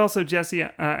 But also Jesse,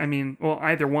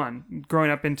 either one.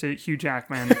 Growing up into Hugh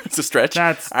Jackman, It's a stretch.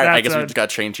 That's I guess a we just got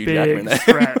to change Hugh Jackman big there.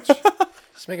 stretch.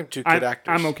 Just make him two good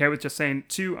actors. I'm okay with just saying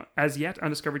two as yet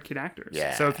undiscovered kid actors.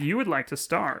 Yeah. So if you would like to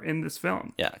star in this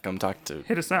film, Yeah, come talk to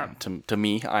hit us up to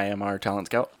me. I am our talent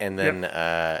scout. And then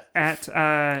at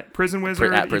Prison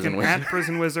Wizard. at Prison you can Wizard. at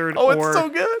Prison Wizard. Oh, it's or so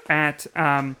good. At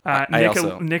I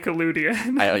also-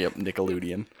 Nickelodeon. Yep,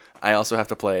 Nickelodeon. I also have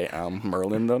to play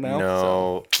Merlin though now.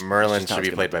 no, Merlin just how should it's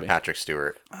be played by gonna be. Patrick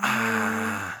Stewart.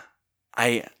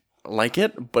 I like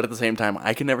it, but at the same time,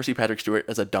 I can never see Patrick Stewart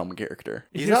as a dumb character.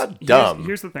 He's not dumb.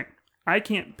 Here's the thing. I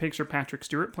can't picture Patrick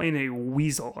Stewart playing a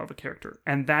weasel of a character,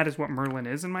 and that is what Merlin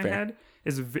is in my head.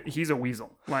 He's a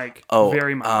weasel, like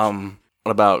very much.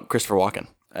 What about Christopher Walken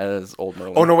as old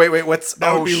Merlin? Oh no, wait, what's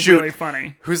that would be really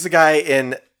funny. Who's the guy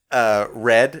in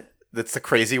Red that's the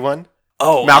crazy one?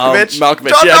 Oh, Malkovich? Malkovich.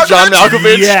 John John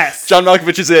Malkovich. Yes. John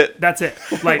Malkovich is it. That's it.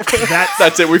 Like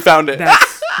That's it. We found it.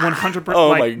 That's 100%.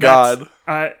 Oh my God.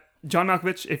 John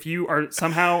Malkovich, if you are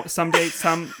somehow, someday,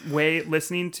 some way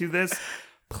listening to this,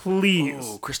 please.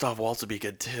 Oh, Christoph Waltz would be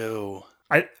good too.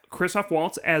 Christoph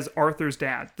Waltz as Arthur's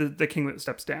dad, the king that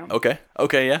steps down. Okay,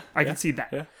 yeah. I can see that.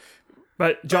 Yeah.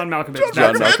 But John Malkovich.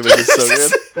 John Malkovich is so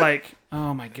good. Like,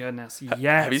 oh my goodness.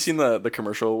 Yes. Have you seen the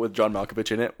commercial with John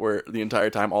Malkovich in it where the entire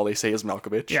time all they say is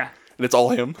Malkovich? Yeah. And it's all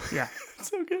him? Yeah. It's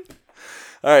so good.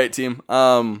 All right, team.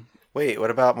 Wait,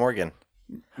 what about Morgan?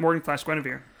 Morgan /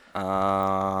 Guinevere.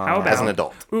 How about As an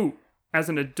adult. Ooh, as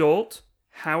an adult,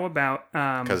 how about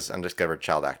Because undiscovered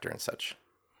child actor and such.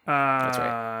 That's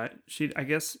right. She, I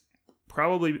guess,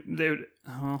 probably they would.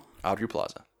 Oh, Aubrey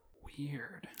Plaza.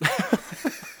 weird.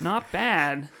 Not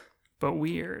bad, but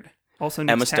weird. Also,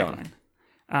 Emma needs Stone.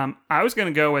 tagline. I was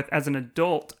gonna go with as an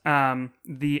adult,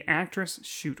 the actress.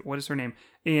 Shoot, what is her name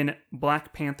in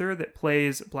Black Panther that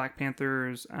plays Black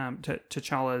Panther's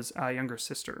T'Challa's younger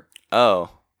sister?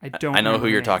 Oh. I don't. I know who her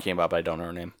you're name. talking about, but I don't know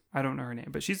her name. I don't know her name,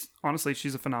 but she's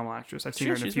a phenomenal actress. I've seen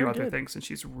Sure, her in a she's few very other good. things, and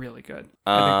she's really good.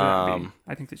 Um,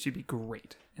 I think that she'd be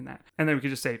great in that. And then we could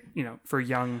just say, for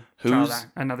young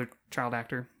another child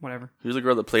actor, whatever. Who's the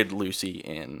girl that played Lucy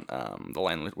in The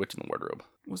Lion, Witch, and the Wardrobe?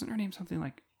 Wasn't her name something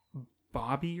like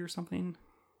Bobby or something?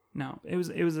 No, it was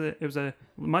a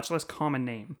much less common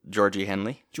name. Georgie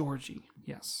Henley. Georgie,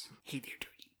 yes. Hey there,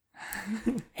 Georgie.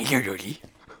 Hey there, Georgie.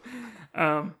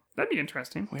 That'd be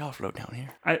interesting. We all float down here.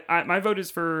 I my vote is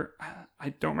for I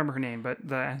don't remember her name, but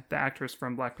the actress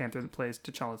from Black Panther that plays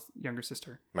T'Challa's younger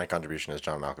sister. My contribution is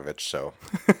John Malkovich, so...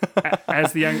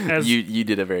 As the young as You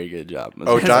did a very good job.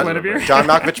 Oh, John Guinevere?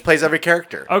 Malkovich plays every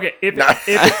character. okay. If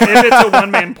it's a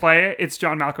one man play, it's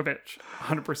John Malkovich,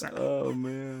 100%. Oh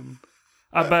man.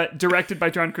 But directed by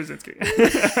John Krasinski.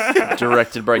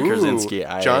 Directed by Ooh, Krasinski.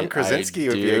 John Krasinski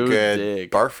would be a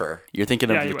good barfer. You're thinking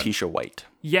of Yeah, you would. Letitia White.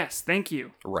 Yes, thank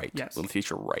you. Right. Yes.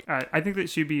 Letitia Wright. I think that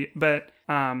she'd be, but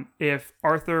if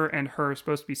Arthur and her are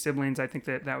supposed to be siblings, I think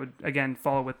that would again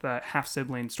follow with the half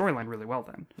sibling storyline really well.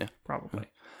 Then, Yeah. probably.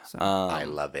 So. I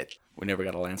love it. We never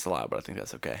got a Lancelot, but I think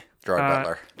that's okay. Gerard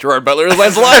Butler. Gerard Butler is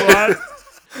Lancelot.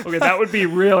 Okay, that would be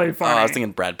really funny. I was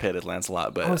thinking Brad Pitt as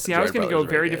Lancelot, but I was going to Gerard go a Butler's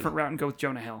very good. different route and go with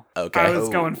Jonah Hill. Okay. I was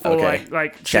going full Okay.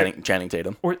 like Channing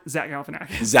Tatum. or Zach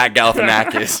Galifianakis. Zach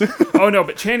Galifianakis. Oh no,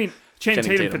 but Channing Channing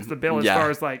Tatum Tatum. fits the bill as Yeah, far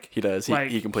as like he does. He like,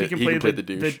 can play the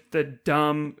douche. the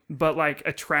dumb but like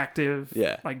attractive,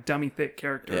 Yeah. like dummy thick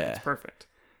character. Yeah. It's perfect.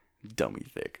 Dummy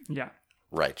thick. Yeah.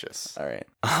 Righteous. All right.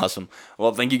 Awesome.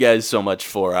 Well, thank you guys so much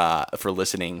for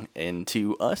listening in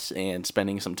to us and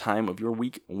spending some time of your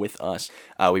week with us.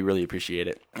 We really appreciate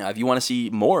it. If you want to see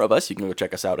more of us, you can go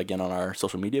check us out again on our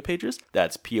social media pages.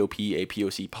 That's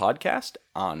POPAPOC Podcast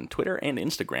on Twitter and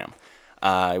Instagram.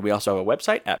 We also have a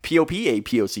website at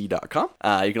popapoc.com.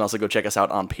 You can also go check us out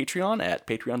on Patreon at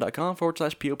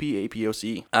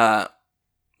patreon.com/popapoc.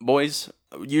 Boys,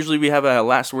 usually we have a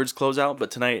last words closeout,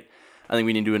 but tonight I think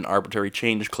we need to do an arbitrary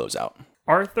change closeout.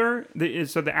 Arthur,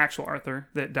 the actual Arthur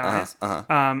that dies.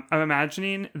 I'm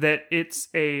imagining that it's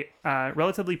a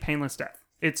relatively painless death.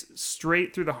 It's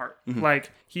straight through the heart.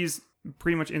 Like he's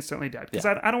pretty much instantly dead. Because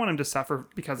I don't want him to suffer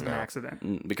because of an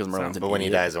accident. Because Merlin's But when he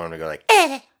dies, I want him to go like...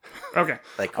 Okay.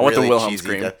 Like I want the really Wilhelm cheesy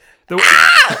scream. death.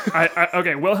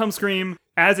 Okay, Wilhelm scream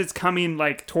as it's coming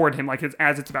like toward him, like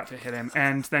as it's about to hit him,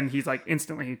 and then he's like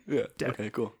instantly dead. Okay,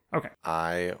 cool. Okay.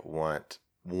 I want,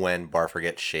 when Barfer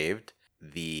gets shaved,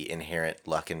 the inherent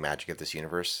luck and magic of this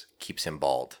universe keeps him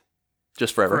bald.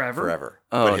 Just forever? Forever.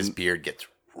 Oh, But his beard gets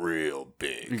real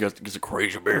He big. gets a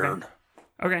crazy beard.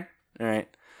 Okay. All right.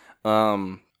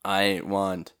 I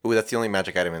want... Ooh, that's the only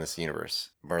magic item in this universe.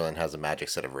 Merlin has a magic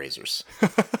set of razors.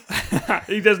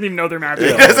 He doesn't even know they're He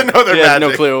magic. doesn't know they're He has magic.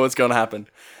 no clue what's going to happen.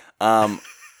 I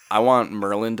want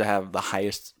Merlin to have the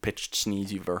highest pitched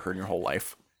sneeze you've ever heard in your whole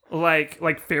life.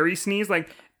 Like fairy sneeze, like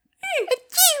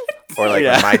Or like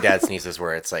Yeah. when my dad sneezes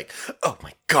where it's like, oh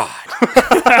my God.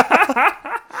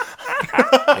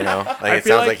 You know? Like it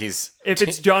feel sounds like like he's... if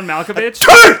it's John Malkovich.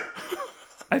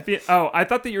 I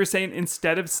thought that you were saying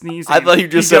instead of sneezing. I thought you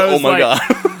just he said, goes oh my like, God.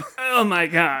 Oh my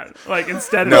God. Like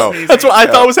instead of No. sneezing. That's what I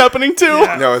thought was happening too.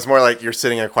 Yeah. No, it's more like you're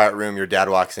sitting in a quiet room, your dad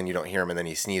walks in, you don't hear him, and then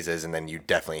he sneezes, and then you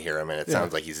definitely hear him, and it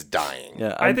sounds like he's dying.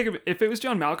 Yeah, I think if it was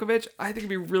John Malkovich, I think it'd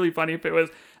be really funny if it was,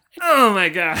 Oh my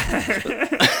god.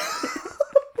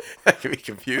 I could be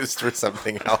confused for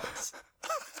something else.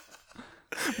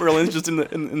 Merlin's just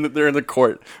they're in the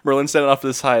court. Merlin's standing off to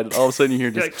the side. And all of a sudden you hear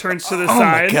He just, like turns to the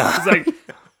my side. God. He's like,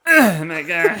 oh my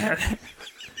god.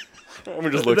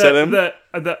 everyone just looks at him. The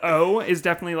O is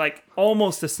definitely like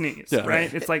almost a sneeze, Yeah.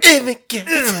 right? It's like, Oh my God.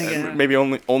 oh my god. Maybe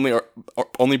only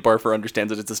Barfer understands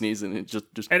that it's a sneeze, and it just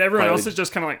And everyone finally- else is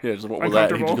just kind of like, yeah, just what was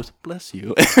that? He uncomfortable. just goes, bless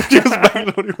you. Just back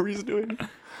to whatever he's doing.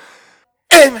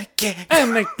 Oh my God. Oh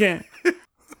my god.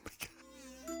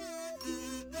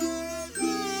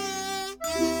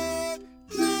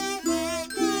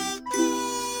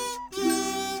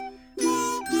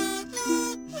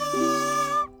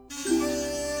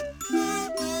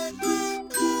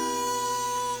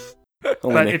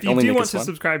 But if you do want to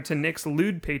subscribe to Nick's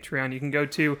Lude Patreon, you can go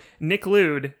to Nick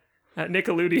Lude at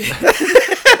Nickelodeon.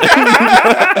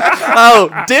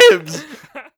 Oh, dibs!